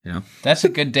 You know, That's a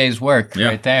good day's work Yeah,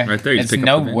 right there. right there. You It's pick up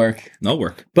no the van. work. no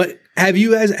work. But have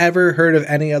you guys ever heard of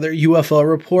any other UFO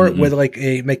report where like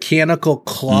a mechanical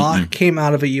claw came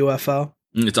out of a UFO?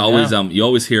 It's always you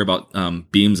always hear about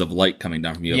beams of light coming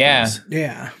down from UFOs. Yeah.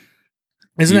 Yeah.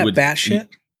 Isn't You that would- batshit?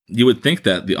 You would think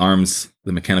that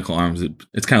the mechanical arms,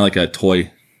 it's kind of like a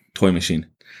toy machine,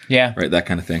 Yeah, right? That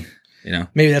kind of thing. You know,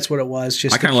 Maybe that's what it was.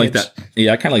 Just I the kind of like kids. that.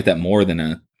 Yeah, I kind of like that more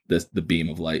than the beam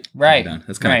of light. coming Right, down.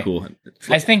 That's kind of right. cool.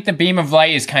 I think the beam of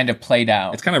light is kind of played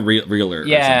out. It's kind of realer.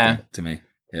 Yeah. Or something to me.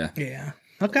 Yeah. Yeah.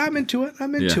 Okay, I'm into it.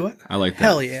 I'm into Yeah, it. I like that.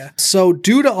 Hell yeah. So,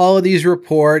 due to all of these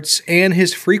reports and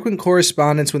his frequent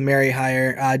correspondence with Mary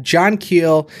Hyre, John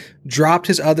Keel dropped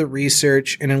his other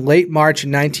research, and in late March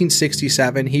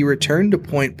 1967, he returned to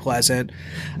Point Pleasant.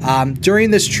 During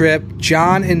this trip,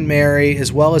 John and Mary,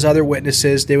 as well as other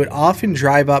witnesses, they would often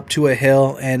drive up to a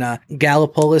hill in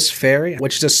Gallipolis Ferry,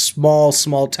 which is a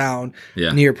small town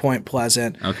Yeah. near Point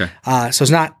Pleasant. Okay. So it's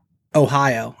not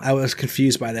Ohio. I was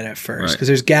confused by that at first Right. because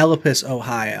there's Gallipolis,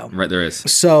 Ohio. Right there is.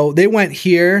 So they went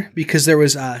here because there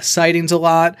was sightings a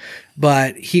lot,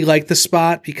 but he liked the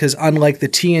spot because unlike the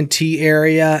TNT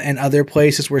area and other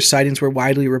places where sightings were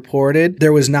widely reported,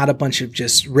 there was not a bunch of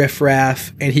just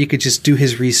riffraff, and he could just do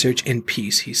his research in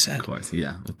peace, he said. Of course.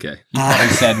 Yeah. Okay. I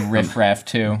said riffraff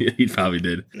too. He probably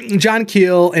did. John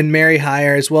Keel and Mary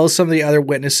Hyre, as well as some of the other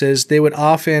witnesses, they would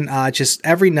often just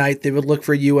every night they would look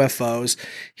for UFOs.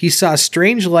 He saw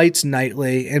strange lights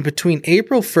nightly, and between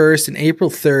April 1st and April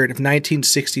 3rd of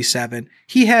 1967,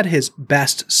 he had his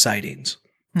best sightings.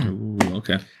 Ooh,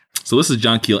 okay. So this is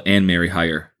John Keel and Mary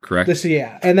Hyre, correct?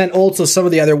 Yeah, and then also some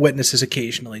of the other witnesses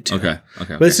occasionally too. Okay.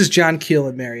 But this is John Keel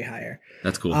and Mary Hyre.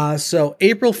 That's cool. So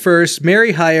April 1st,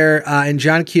 Mary Hyre and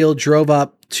John Keel drove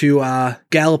up to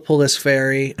Gallipolis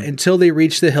Ferry until they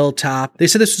reached the hilltop. They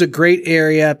said this was a great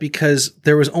area because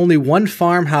there was only one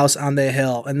farmhouse on the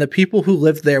hill, and the people who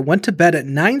lived there went to bed at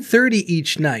 9:30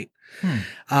 each night.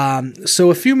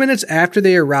 So a few minutes after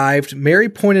they arrived, Mary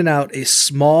pointed out a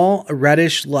small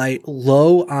reddish light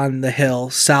low on the hill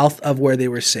south of where they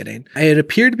were sitting. It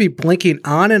appeared to be blinking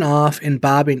on and off and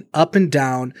bobbing up and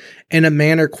down in a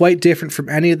manner quite different from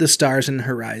any of the stars in the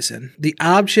horizon. The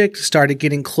object started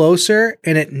getting closer,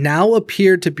 and it now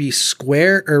appeared to be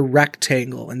square or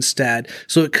rectangle instead,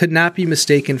 so it could not be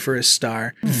mistaken for a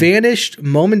star. Vanished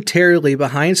momentarily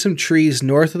behind some trees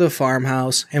north of the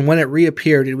farmhouse, and when it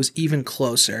reappeared, it was even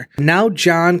closer. Now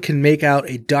John can make out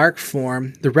a dark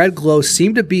form. The red glow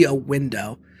seemed to be a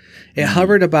window. It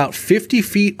hovered about 50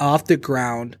 feet off the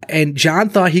ground, and John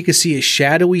thought he could see a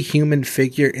shadowy human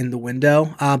figure in the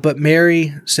window, but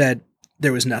Mary said,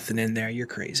 "There was nothing in there. You're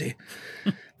crazy."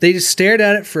 They just stared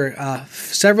at it for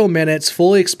several minutes,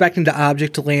 fully expecting the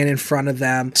object to land in front of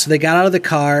them. So they got out of the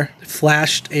car,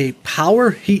 flashed a power.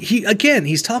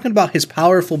 He's talking about his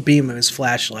powerful beam of his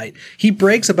flashlight. He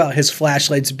brags about his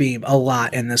flashlight's beam a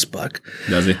lot in this book.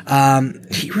 Does he?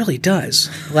 He really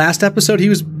does. Last episode, he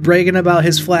was bragging about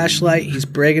his flashlight. He's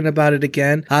bragging about it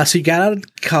again. So he got out of the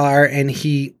car and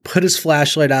he put his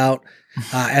flashlight out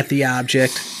at the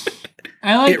object.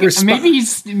 I like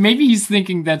maybe he's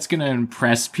thinking that's gonna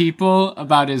impress people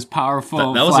about his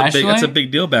powerful That was flashlight. that's a big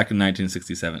deal back in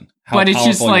 1967. But it's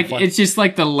just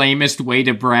like the lamest way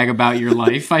to brag about your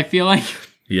life. I feel like.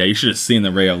 Yeah, you should have seen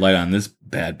the ray of light on this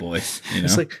bad boy. You know?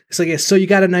 It's like, so you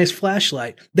got a nice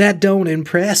flashlight. That don't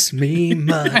impress me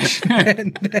much.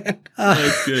 And then,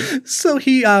 That's good. so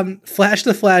he flashed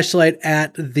the flashlight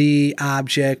at the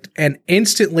object, and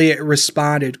instantly it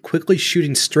responded, quickly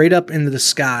shooting straight up into the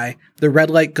sky, the red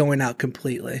light going out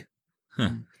completely. Huh.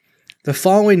 The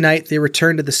following night, they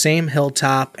returned to the same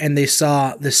hilltop, and they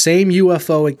saw the same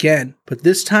UFO again, but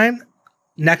this time,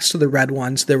 next to the red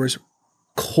ones, there was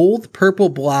cold purple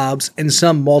blobs and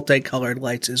some multicolored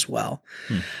lights as well.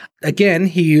 Again,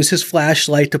 he used his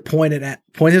flashlight to point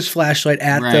his flashlight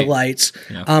at the Right. lights.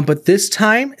 Yeah. But this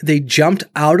time they jumped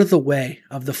out of the way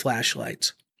of the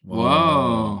flashlights.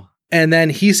 Whoa. And then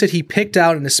he said he picked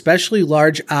out an especially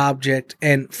large object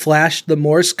and flashed the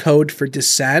Morse code for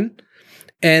descent.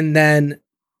 And then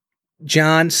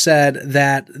John said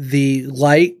that the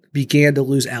light began to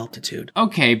lose altitude.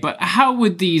 Okay, but how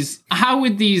would these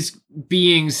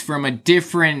beings from a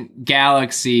different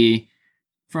galaxy,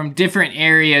 from different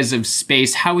areas of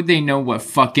space, how would they know what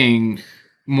fucking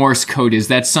Morse code is?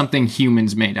 That's something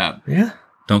humans made up. Yeah.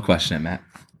 Don't question it, Matt.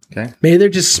 Okay. Maybe they're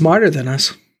just smarter than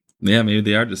us. Yeah, maybe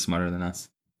they are just smarter than us.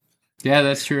 Yeah,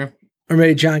 that's true. Or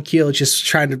maybe John Keel is just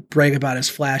trying to brag about his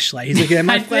flashlight. He's like, yeah,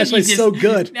 my I think flashlight's he so just-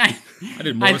 good. I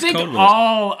did I Morse think code with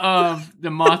all of the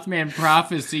Mothman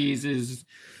prophecies is it.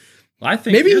 I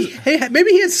think Maybe here's-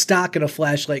 maybe he has stock in a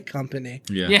flashlight company.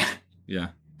 Yeah. yeah.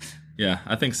 Yeah,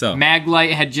 I think so.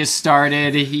 Maglite had just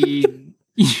started. He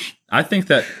I think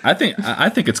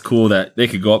it's cool that they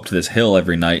could go up to this hill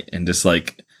every night and just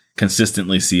like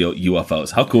consistently see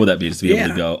UFOs. How cool would that be just to be able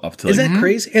to go up to like, Is that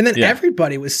crazy? And then Yeah.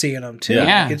 everybody was seeing them too.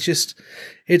 Yeah. Like,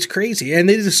 it's crazy. And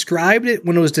they described it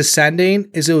when it was descending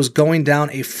as it was going down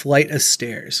a flight of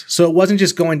stairs. So it wasn't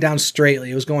just going down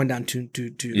straightly; it was going down to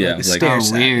Yeah, like a it was like- stair Oh,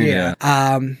 set. weird.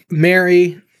 Yeah.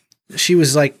 Mary, she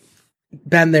was like,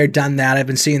 been there, done that. I've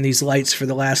been seeing these lights for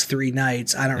the last 3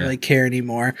 nights. I don't really care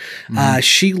anymore.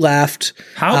 She left.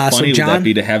 how so funny would John- that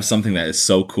be to have something that is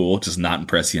so cool just not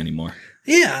impress you anymore?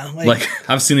 Yeah, Like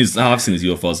I've seen these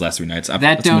UFOs the last 3 nights. that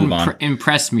Let's don't move on.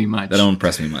 impress me much. That don't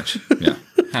impress me much. Yeah.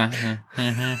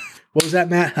 what was that,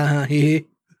 Matt?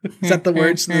 Is that the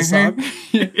words to the song?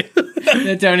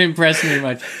 That don't impress me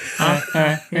much.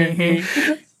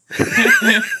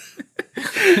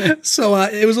 So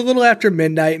it was a little after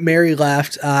midnight. Mary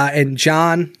left, and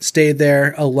John stayed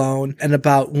there alone. And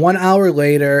about 1 hour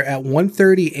later, at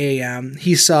 1:30 a.m.,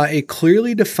 he saw a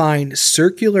clearly defined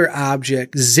circular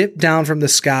object zip down from the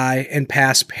sky and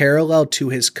pass parallel to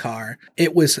his car.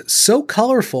 It was so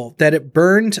colorful that it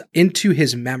burned into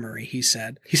his memory, he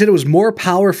said. He said it was more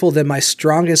powerful than my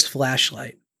strongest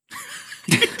flashlight.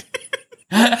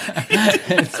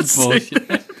 That's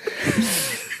bullshit.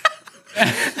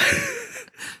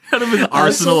 Out of his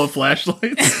arsenal of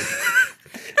flashlights.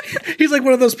 He's like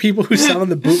one of those people who's selling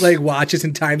the bootleg watches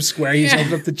in Times Square. He's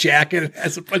opened up the jacket and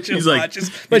has a bunch of He's like- watches,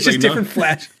 but it's he's just like, no. different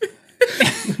flash.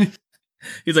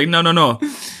 He's like, no.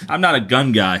 I'm not a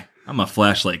gun guy. I'm a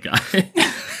flashlight guy.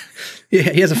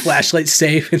 Yeah, he has a flashlight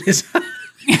safe in his.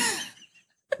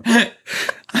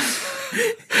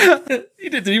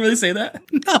 Did he really say that?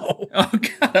 No, Oh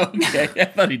God. Okay. I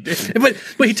thought he did.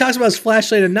 but he talks about his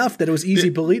flashlight enough that it was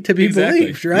easy to be Exactly.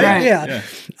 believed, right? Right. Yeah.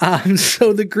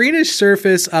 So the greenish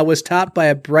surface was topped by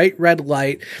a bright red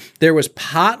light. There was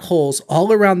potholes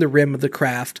all around the rim of the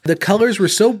craft. The colors were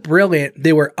so brilliant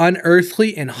they were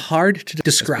unearthly and hard to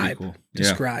describe. cool. Yeah.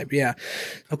 Describe, yeah.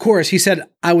 Of course, he said,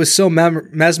 I was so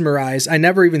mesmerized, I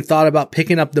never even thought about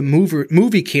picking up the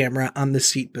movie camera on the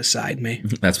seat beside me.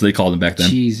 That's what they called him back then.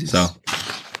 Jesus. So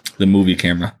the movie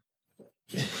camera.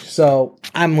 So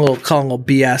I'm calling a little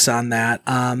BS on that.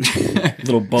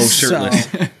 Little Bo shirtless.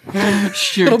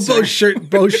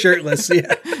 Bo shirtless,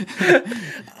 yeah.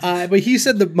 But he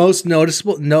said the most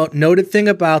noted thing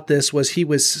about this was he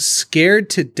was scared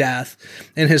to death,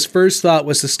 and his first thought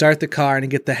was to start the car and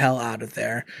get the hell out of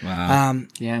there. Wow.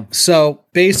 Yeah. So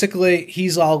basically,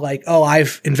 he's all like, "Oh,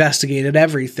 I've investigated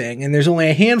everything, and there's only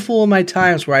a handful of my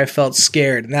times where I felt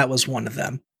scared, and that was one of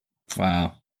them."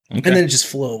 Wow. Okay. And then it just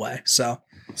flew away.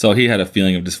 So he had a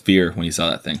feeling of just fear when he saw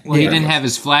that thing. Well, he didn't have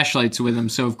his flashlights with him,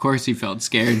 so of course he felt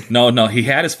scared. No, he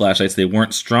had his flashlights. They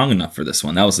weren't strong enough for this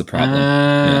one. That was the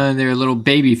problem. They were little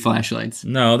baby flashlights.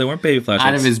 No, they weren't baby flashlights.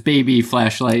 Out of his baby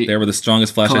flashlight. They were the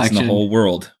strongest flashlights in the collection. whole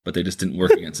world, but they just didn't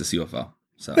work against this UFO.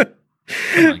 So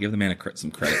come on, give the man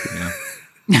some credit.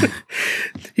 You know?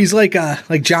 He's like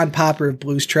John Popper of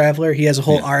Blues Traveler. He has a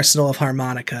whole arsenal of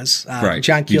harmonicas. Right.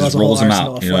 John He Keel just has a whole rolls them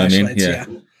arsenal out, of you know what I mean? flashlights. Yeah.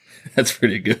 Yeah. That's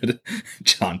pretty good.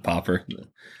 John Popper.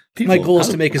 My goal is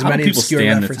to make as how do many people obscure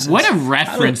stand references. What a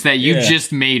reference that you yeah.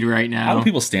 just made right How do now.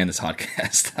 people stand this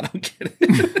podcast? I don't get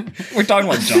it. We're talking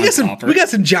about John Popper. We got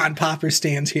some John Popper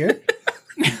stands here.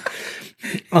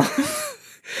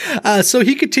 So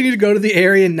he continued to go to the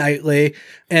area nightly,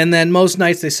 and then most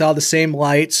nights they saw the same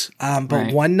lights. But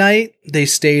Right. one night they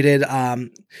stated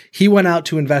he went out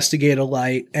to investigate a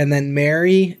light, and then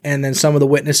Mary and then some of the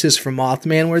witnesses from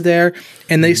Mothman were there,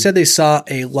 and they said they saw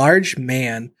a large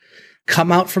man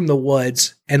come out from the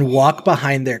woods and walk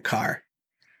behind their car.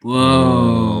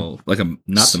 Whoa. Like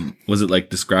was it like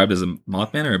described as a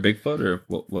Mothman or a Bigfoot or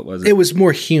what was it? It was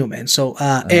more human. So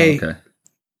okay.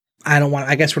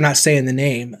 I guess we're not saying the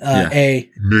name. Yeah.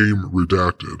 Name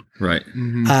redacted. Right.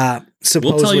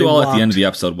 Supposedly We'll tell you all at walked- the end of the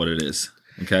episode what it is.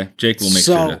 Okay. Jake will make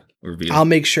So, sure to reveal. I'll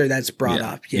make sure that's brought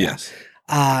Yeah. up. Yeah.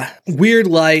 Yes. Weird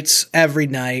lights every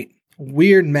night,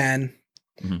 weird men.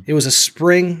 Mhm. It was a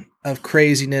spring of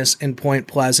craziness in Point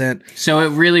Pleasant. So it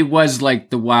really was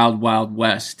like the Wild Wild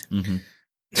West. Mm-hmm.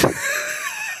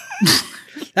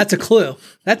 That's a clue.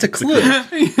 That's a clue.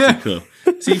 Cool.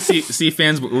 See,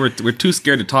 fans, we're too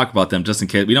scared to talk about them just in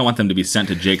case. We don't want them to be sent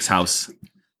to Jake's house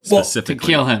Well, specifically. to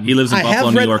kill him. He lives in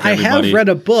Buffalo, New York. I Everybody. have read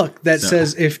a book that So-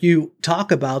 says if you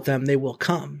talk about them, they will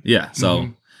come. Yeah. So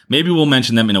maybe we'll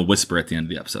mention them in a whisper at the end of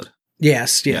the episode.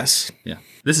 Yes, yes. Yeah.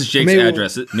 This is Jake's Maybe we'll-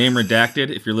 address. Name redacted.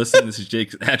 If you're listening, this is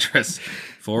Jake's address.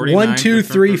 49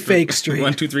 123 Fake Street.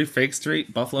 123 Fake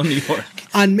Street, Buffalo, New York.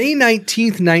 On May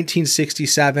 19th,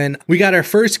 1967, we got our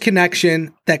first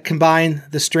connection that combined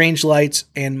the strange lights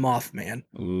and Mothman.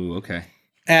 Ooh, okay.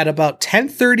 At about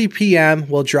 10:30 p.m.,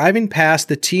 while driving past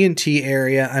the TNT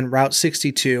area on Route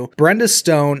 62, Brenda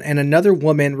Stone and another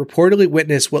woman reportedly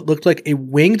witnessed what looked like a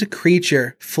winged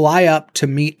creature fly up to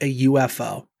meet a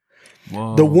UFO.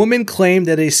 Whoa. The woman claimed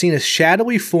that they seen a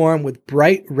shadowy form with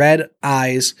bright red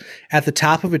eyes at the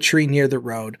top of a tree near the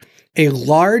road. A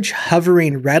large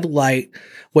hovering red light,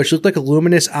 which looked like a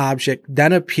luminous object,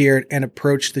 then appeared and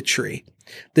approached the tree.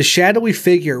 The shadowy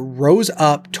figure rose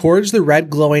up towards the red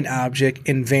glowing object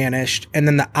and vanished, and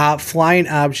then the flying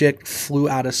object flew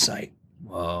out of sight.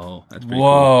 Whoa. That's pretty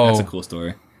Whoa. cool. That's a cool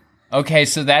story. Okay,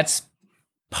 so that's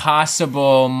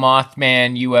possible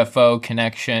Mothman UFO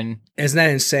connection. Isn't that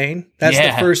insane? That's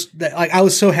Yeah. the first. I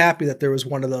was so happy that there was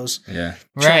one of those. Yeah.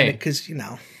 Right. Because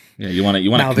Yeah. You want to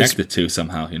Now connect this- the two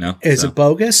somehow, you know? is So, it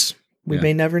bogus? We Yeah.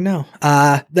 may never know.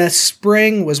 That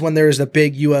spring was when there was the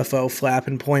big UFO flap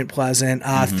in Point Pleasant.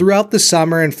 Throughout the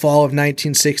summer and fall of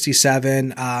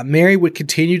 1967, Mary would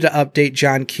continue to update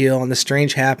John Keel on the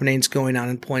strange happenings going on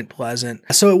in Point Pleasant.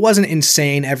 So it wasn't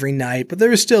insane every night, but there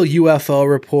were still UFO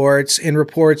reports and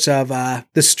reports of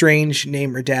the strange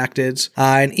name redacteds,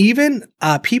 and even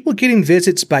people getting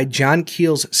visits by John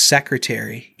Keel's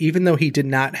secretary, even though he did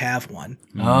not have one.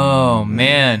 Oh,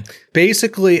 man.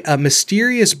 Basically, a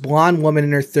mysterious blonde woman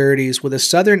in her 30s with a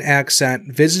southern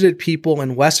accent visited people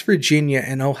in West Virginia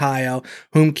and Ohio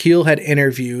whom Keel had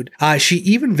interviewed. She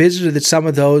even visited some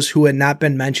of those who had not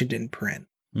been mentioned in print.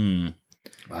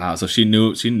 Wow. So she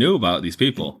knew about these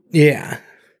people. Yeah.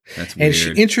 That's weird. And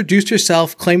she introduced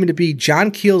herself claiming to be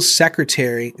John Keel's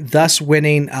secretary, thus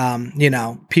winning,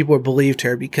 people believed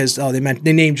her because,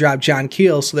 they name dropped John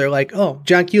Keel. So they're like, oh,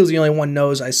 John Keel's the only one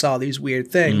knows I saw these weird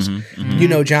things. You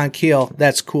know, John Keel.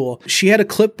 That's cool. She had a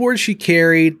clipboard she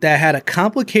carried that had a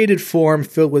complicated form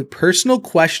filled with personal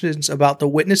questions about the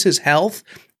witness's health,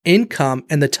 income,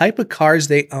 and the type of cars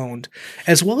they owned,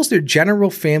 as well as their general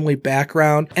family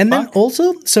background, and then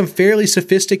also some fairly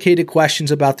sophisticated questions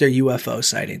about their UFO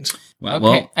sightings. Wow. Okay,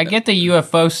 Well, I get the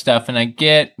UFO stuff and I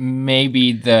get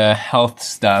maybe the health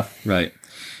stuff, right.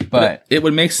 but It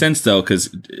would make sense though,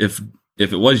 because if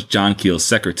it was John Keel's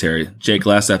secretary, Jake,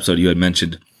 last episode you had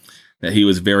mentioned that he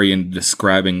was very into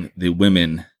describing the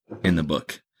women in the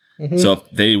book. So if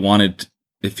they wanted,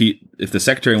 if the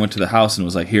secretary went to the house and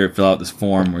was like, "Here, fill out this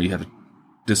form where you have to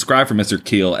describe for Mr.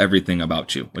 Keel everything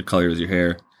about you. What color is your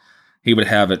hair?" He would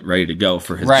have it ready to go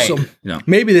for his Right. book, So- you know.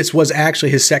 Maybe this was actually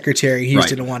his secretary. He just Right.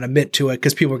 didn't want to admit to it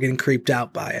because people were getting creeped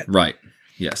out by it. Right.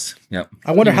 Yes. Yep.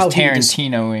 I wonder he how was he just,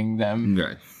 Tarantinoing them.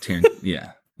 Right.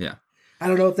 Yeah. Yeah. I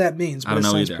don't know what that means, but I don't it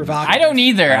know sounds either. provocative. I don't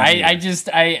either. I don't I either. just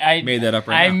I Made that up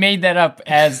right I now. made that up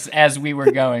as we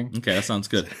were going. Okay, that sounds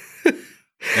good.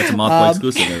 That's a Mothboy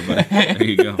exclusive, everybody. There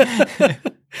you go.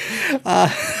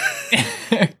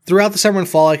 Throughout the summer and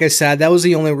fall, like I said, that was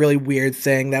the only really weird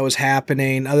thing that was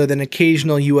happening other than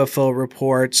occasional UFO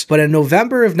reports. But in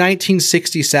November of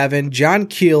 1967, John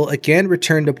Keel again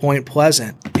returned to Point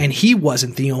Pleasant, and he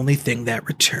wasn't the only thing that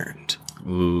returned.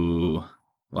 Ooh.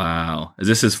 Wow. Is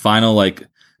this his final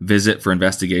visit for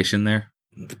investigation there?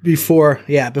 before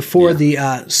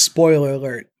the spoiler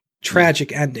alert,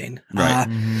 tragic ending. Right.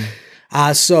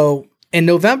 So in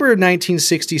November of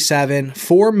 1967,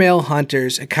 4 male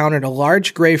hunters encountered a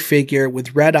large gray figure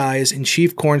with red eyes in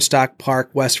Chief Cornstalk Park,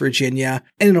 West Virginia.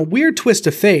 And in a weird twist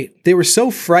of fate, they were so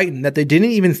frightened that they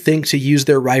didn't even think to use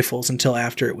their rifles until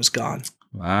after it was gone.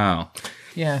 Wow.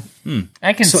 Yeah.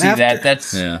 I can see that.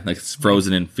 That's like it's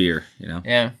frozen in fear, you know?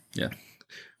 Yeah. Yeah.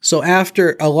 So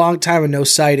after a long time of no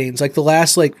sightings, like the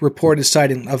last reported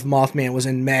sighting of Mothman was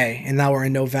in May, and now we're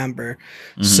in November.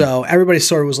 So everybody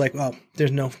sort of was like, "Oh,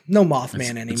 there's no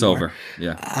Mothman anymore. It's over."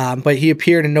 Yeah. But he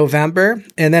appeared in November,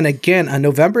 and then again on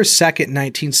November 2nd,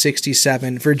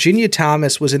 1967, Virginia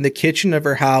Thomas was in the kitchen of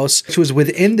her house, which was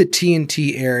within the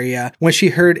TNT area, when she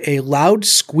heard a loud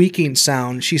squeaking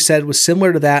sound. She said was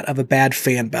similar to that of a bad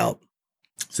fan belt.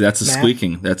 So that's the Matt?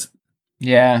 squeaking. That's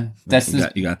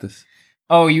you got this.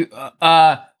 Oh, you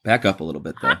Back up a little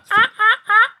bit though.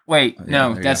 wait, yeah, no,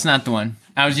 there you that's go. not the one.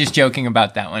 I was just joking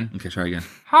about that one. Okay, try again.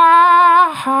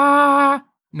 Ha ha.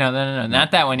 No,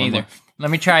 not that one One either. more.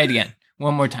 Let me try it again.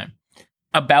 One more time.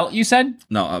 A belt, you said?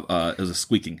 No, it was a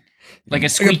squeaking. Like a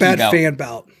Like squeaky a bad belt. fan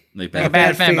belt. Like Like a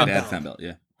bad fan belt. Bad fan belt,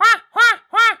 yeah.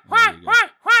 Uh-huh.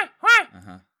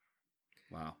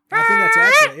 Wow. I think that's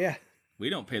accurate. Yeah, We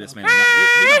don't pay this man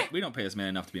enough. We don't pay this man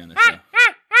enough to be on this show.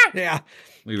 yeah.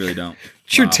 We really don't.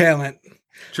 True Wow. talent.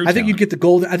 True I think you'd talent. get the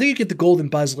golden. I think you get the golden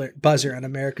buzzer on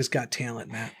America's Got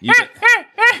Talent, Matt. You got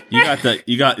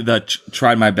the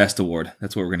tried my best award.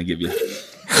 That's what we're gonna give you.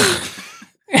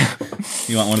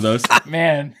 You want one of those?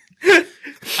 Man,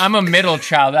 I'm a middle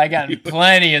child. I got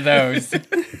plenty of those.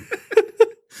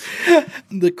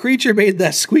 The creature made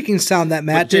that squeaking sound that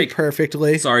Matt Jake, did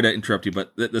perfectly. Sorry to interrupt you,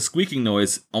 but the squeaking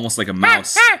noise, almost like a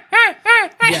mouse,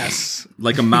 Yes,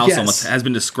 like a mouse, Yes. almost has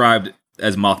been described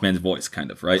as Mothman's voice,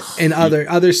 kind of, right? and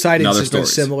other sightings other has been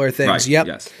stories. similar things. Right. Yep.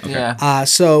 Yes. Okay. Yeah.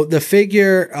 So the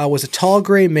figure was a tall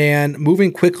gray man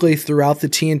moving quickly throughout the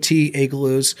TNT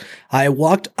igloos. It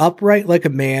walked upright like a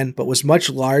man, but was much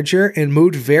larger and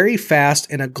moved very fast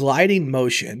in a gliding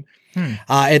motion.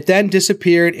 It then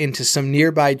disappeared into some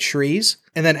nearby trees.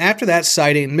 And then after that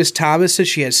sighting, Miss Thomas says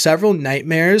she had several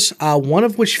nightmares, one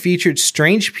of which featured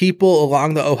strange people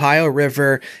along the Ohio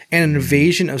River and an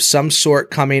invasion of some sort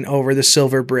coming over the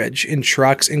Silver Bridge in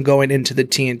trucks and going into the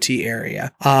TNT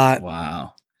area.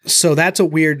 Wow. So that's a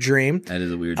weird dream. That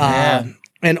is a weird. Yeah.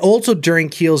 And also during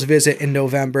Keel's visit in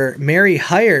November, Mary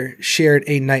Heyer shared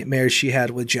a nightmare she had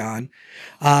with John.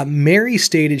 Mary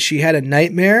stated she had a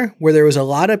nightmare where there was a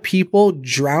lot of people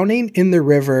drowning in the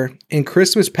river and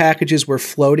Christmas packages were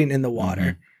floating in the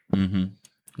water.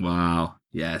 Mm-hmm. Wow.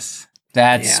 Yes.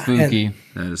 That's Yeah, spooky.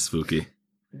 That is spooky.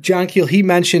 John Keel, he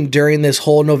mentioned during this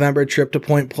whole November trip to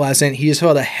Point Pleasant, he just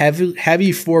felt a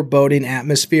heavy foreboding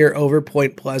atmosphere over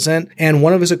Point Pleasant. And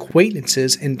one of his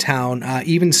acquaintances in town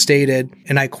even stated,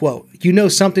 and I quote, "You know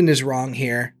something is wrong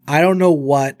here. I don't know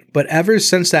what, but ever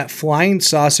since that flying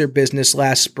saucer business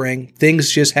last spring, things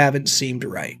just haven't seemed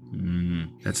right."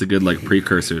 That's a good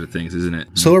precursor to things, isn't it?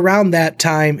 So around that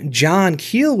time, John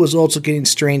Keel was also getting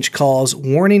strange calls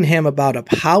warning him about a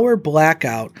power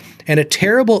blackout and a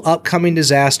terrible upcoming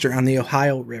disaster on the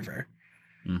Ohio River.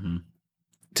 Mm-hmm.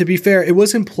 To be fair, it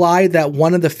was implied that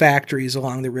one of the factories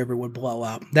along the river would blow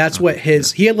up. That's what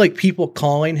he had people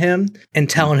calling him and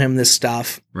telling him this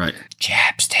stuff. Right.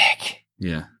 Chapstick.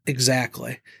 Yeah.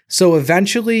 Exactly. So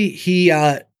eventually he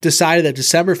decided that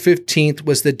December 15th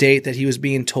was the date that he was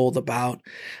being told about.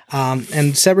 And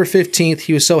December 15th,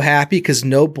 he was so happy because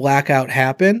no blackout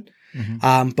happened.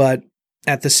 But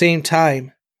at the same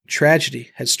time,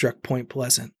 tragedy had struck Point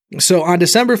Pleasant. So on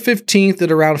December 15th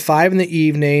at around 5 in the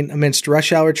evening, amidst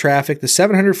rush hour traffic, the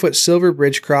 700-foot Silver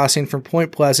Bridge crossing from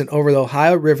Point Pleasant over the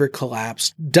Ohio River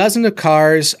collapsed. Dozens of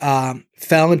cars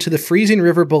fell into the freezing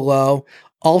river below,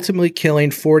 ultimately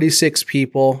killing 46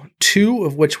 people, 2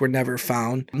 of which were never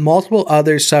found. Multiple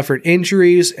others suffered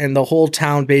injuries, and the whole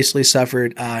town basically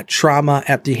suffered trauma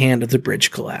at the hand of the bridge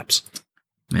collapse.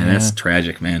 Man, that's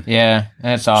tragic, man. Yeah,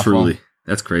 that's awful. Truly.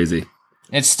 That's crazy.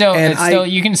 It's still,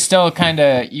 you can still kind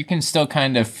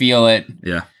of feel it.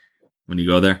 Yeah. When you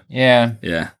go there. Yeah.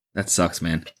 Yeah. That sucks,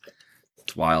 man.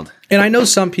 It's wild. And I know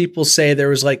some people say there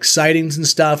was sightings and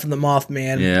stuff in the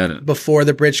Mothman before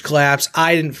the bridge collapse.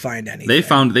 I didn't find anything.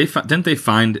 Didn't they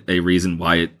find a reason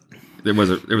why there was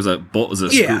a bolt, was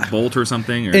it a screw bolt or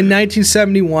something? Or? In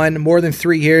 1971, more than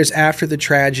 3 years after the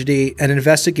tragedy, an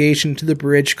investigation into the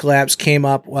bridge collapse came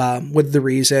up with the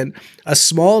reason. A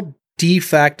small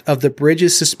defect of the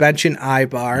bridge's suspension eye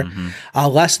bar,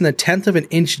 less than a tenth of an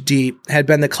inch deep, had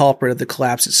been the culprit of the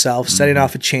collapse itself, setting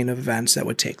off a chain of events that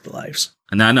would take the lives.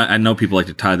 And I know people like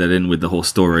to tie that in with the whole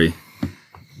story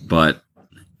But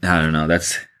I don't know.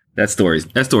 That story's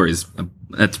that's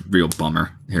a real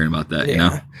bummer hearing about that. You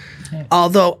know.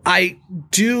 Although I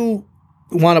do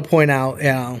want to point out,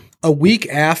 a week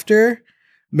after,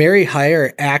 Mary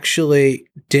Hyre actually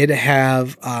did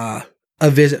have a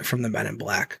visit from the Men in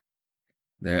Black.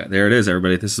 There it is,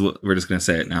 everybody. This is what we're just gonna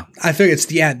say it now. I think it's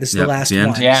the end. This is the last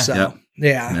end. one. Yeah. So,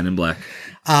 yeah. Men in Black.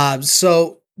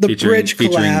 So the bridge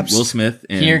collapsed. Will Smith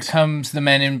and Here comes the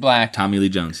Men in Black. Tommy Lee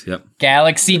Jones. Yep.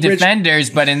 Galaxy The bridge- Defenders,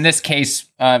 but in this case,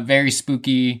 very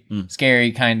spooky,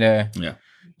 scary kind of, Yeah.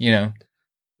 you know,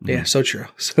 Yeah, so true.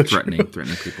 So Threatening true.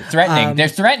 people. threatening. They're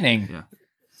threatening. Yeah.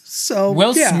 So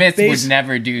Will yeah, Smith would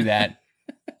never do that.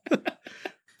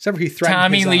 Except for he threatened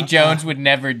Tommy his, Lee Jones would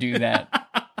never do that.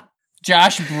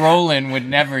 Josh Brolin would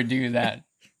never do that.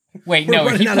 Wait, We're no,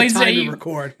 running he out plays of time to a.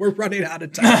 record. We're running out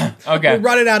of time. Okay. We're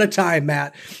running out of time,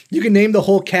 Matt. You can name the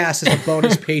whole cast as a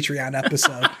bonus Patreon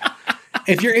episode.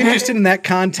 If you're interested in that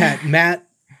content, Matt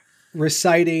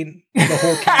reciting the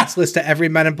whole cast list to every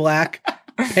Men in Black,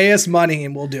 pay us money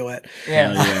and we'll do it.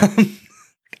 Yeah.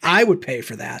 I would pay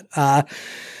for that.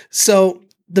 So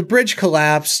the bridge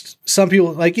collapsed. Some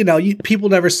people, people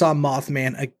never saw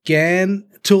Mothman again.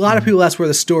 To a lot of people, that's where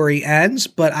the story ends.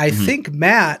 But I think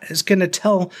Matt is going to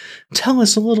tell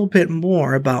us a little bit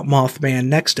more about Mothman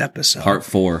next episode. Part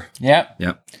 4. Yep.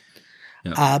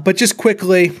 But just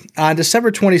quickly, on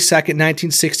December 22nd,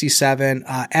 1967,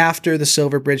 after the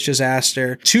Silver Bridge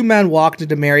disaster, 2 men walked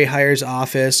into Mary Hyre's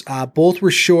office. Both were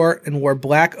short and wore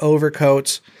black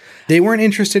overcoats. They weren't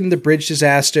interested in the bridge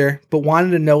disaster, but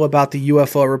wanted to know about the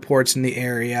UFO reports in the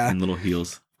area. And little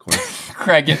heels, of course.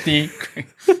 Craigathy.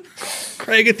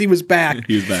 Craigathy was back.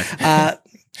 He was back.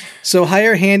 So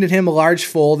Hyre handed him a large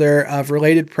folder of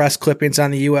related press clippings on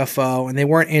the UFO, and they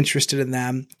weren't interested in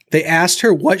them. They asked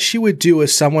her what she would do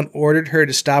if someone ordered her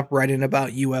to stop writing about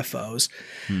UFOs.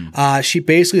 She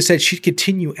basically said she'd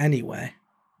continue anyway.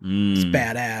 It's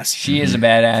badass. She is a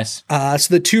badass.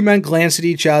 So the 2 men glanced at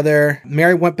each other.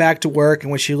 Mary went back to work, and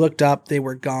when she looked up, they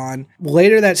were gone.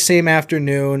 Later that same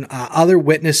afternoon, other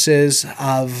witnesses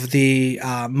of the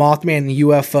Mothman and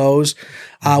UFOs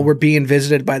were being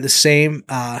visited by the same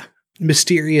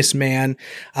mysterious man,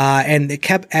 and they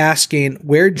kept asking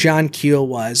where John Keel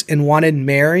was and wanted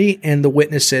Mary and the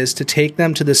witnesses to take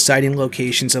them to the sighting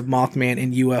locations of Mothman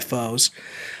and UFOs.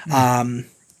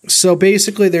 So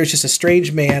basically, there's just a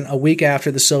strange man a week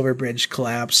after the Silver Bridge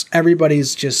collapse.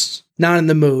 Everybody's just not in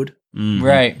the mood.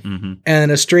 Right.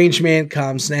 And a strange man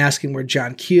comes and asking where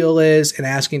John Keel is and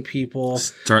asking people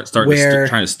Trying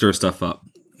to stir stuff up.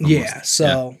 Almost. Yeah,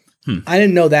 so I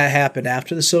didn't know that happened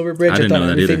after the Silver Bridge. I I didn't thought know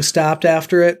that everything either. stopped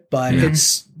after it, but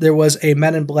there was a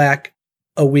Men in Black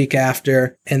a week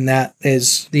after, and that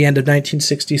is the end of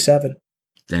 1967.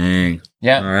 Dang.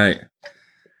 Yeah. All right.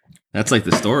 That's like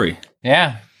the story.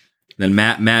 Yeah. Then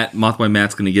Mothboy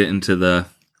Matt's going to get into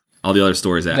all the other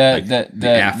stories after.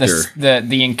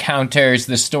 The encounters,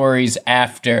 the stories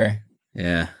after.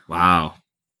 Yeah. Wow.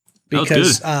 That was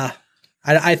Because good.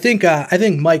 I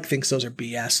think Mike thinks those are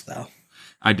BS though.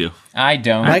 I do. I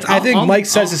don't. I think Mike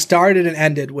says it started and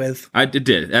ended with. It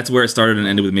did. That's where it started and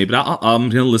ended with me. But I'm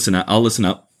going to listen. I'll listen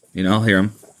up. I'll hear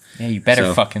them. Yeah, you better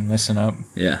So- fucking listen up.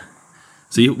 Yeah.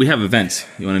 So we have events.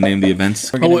 You want to name the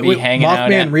events? We're gonna be hanging out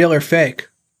Mothman, at real or fake?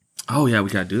 Oh yeah, we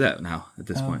got to do that now at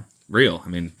this point. Real. I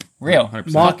mean, real. 100%.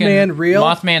 Mothman, real?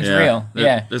 Mothman's real.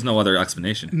 Yeah. There's no other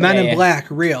explanation. Men Yeah, in yeah. Black,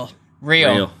 real.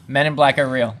 Real. Men in Black are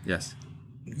real. Yes.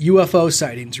 UFO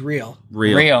sightings, real.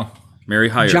 Real. Mary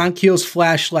Hyre. John Keel's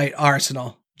flashlight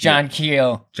arsenal. John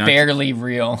Keel, barely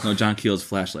real. No, John Keel's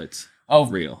flashlights. Oh,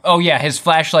 real. Oh yeah, his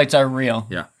flashlights are real.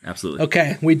 Yeah, absolutely.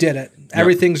 Okay, we did it.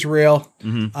 Everything's real.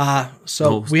 So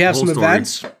whole- we have the some whole story.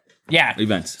 events. Yeah.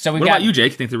 Events. So we what got about you,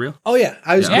 Jake? You think they're real? Oh yeah,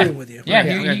 I was Yeah. agreeing with you. Yeah,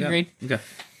 Okay, you agreed. Okay.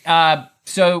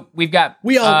 So we've got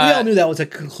We all knew that was a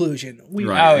conclusion. We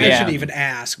Right. Oh, we yeah. should even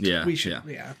ask. Yeah, we should. yeah.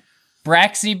 Yeah.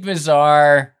 Braxy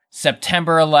Bazaar,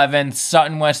 September 11th,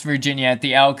 Sutton, West Virginia, at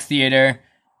the Elk Theater.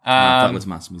 Flatwoods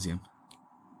Monster Museum.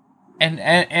 And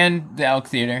the Elk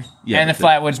Theater. Yeah, and the that's it.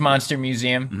 Flatwoods Monster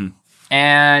Museum.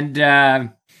 And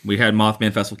We had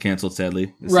Mothman Festival canceled,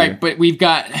 sadly. This right, year. but we've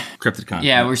got CryptidCon.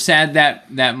 yeah, we're sad that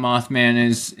Mothman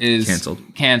is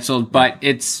canceled, but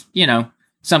it's,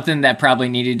 something that probably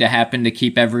needed to happen to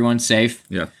keep everyone safe.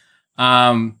 Yeah.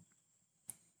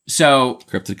 So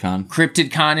CryptidCon.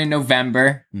 CryptidCon in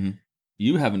November.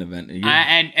 You have an event.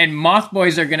 And Moth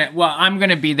Boys are I'm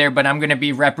gonna be there, but I'm gonna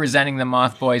be representing the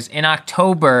Moth Boys. In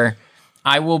October,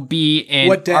 I will be in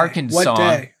What day?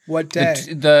 Arkansas. What day?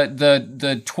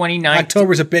 The 29th.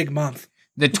 October's a big month.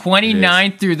 The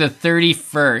 29th through the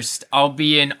 31st, I'll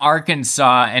be in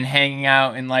Arkansas and hanging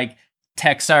out in like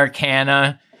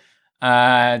Texarkana.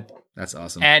 That's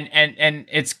awesome. And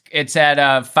it's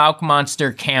at Falk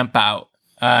Monster Campout,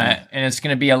 and it's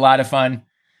going to be a lot of fun.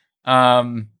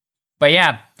 But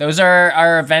yeah, those are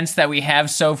our events that we have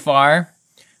so far.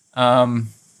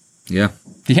 Yeah,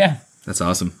 that's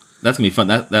awesome. That's gonna be fun.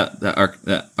 That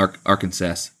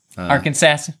Arkansas.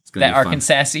 Arkansas. That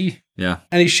Arkansas-y. Yeah.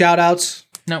 Any shout outs?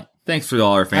 No. Thanks for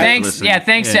all our fans. Thanks. For listening. Yeah.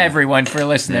 Thanks to everyone for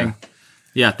listening.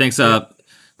 Yeah. Thanks.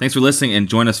 Thanks for listening, and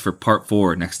join us for part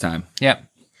 4 next time. Yep.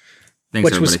 Thanks,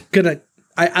 Which everybody.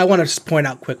 I want to just point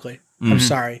out quickly. I'm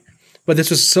sorry, but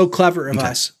this was so clever of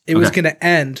us. It was going to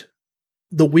end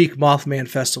the week Mothman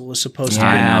Festival was supposed to be.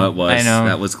 I know it was. I know.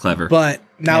 That was clever. But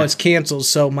now it's canceled,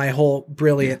 so my whole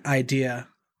brilliant idea.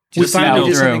 We Just so you finally know-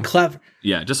 did something clever.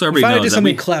 Yeah, just so We everybody finally knows did that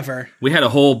something clever. we had a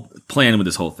whole plan with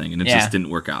this whole thing, and it Yeah. just didn't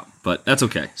work out. But that's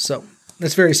okay. So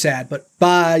that's very sad, but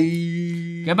bye.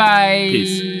 Goodbye.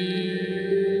 Peace.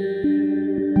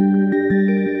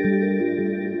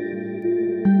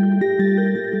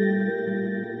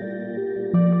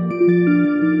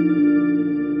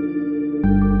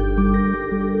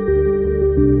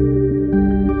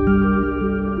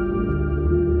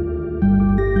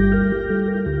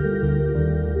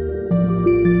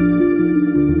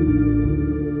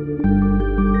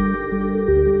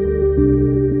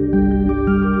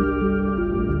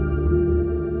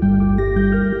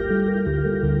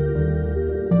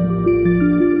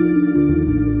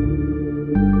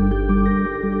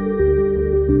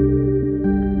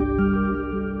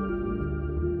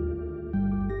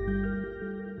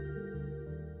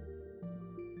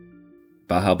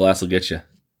 Baja Blast will get you.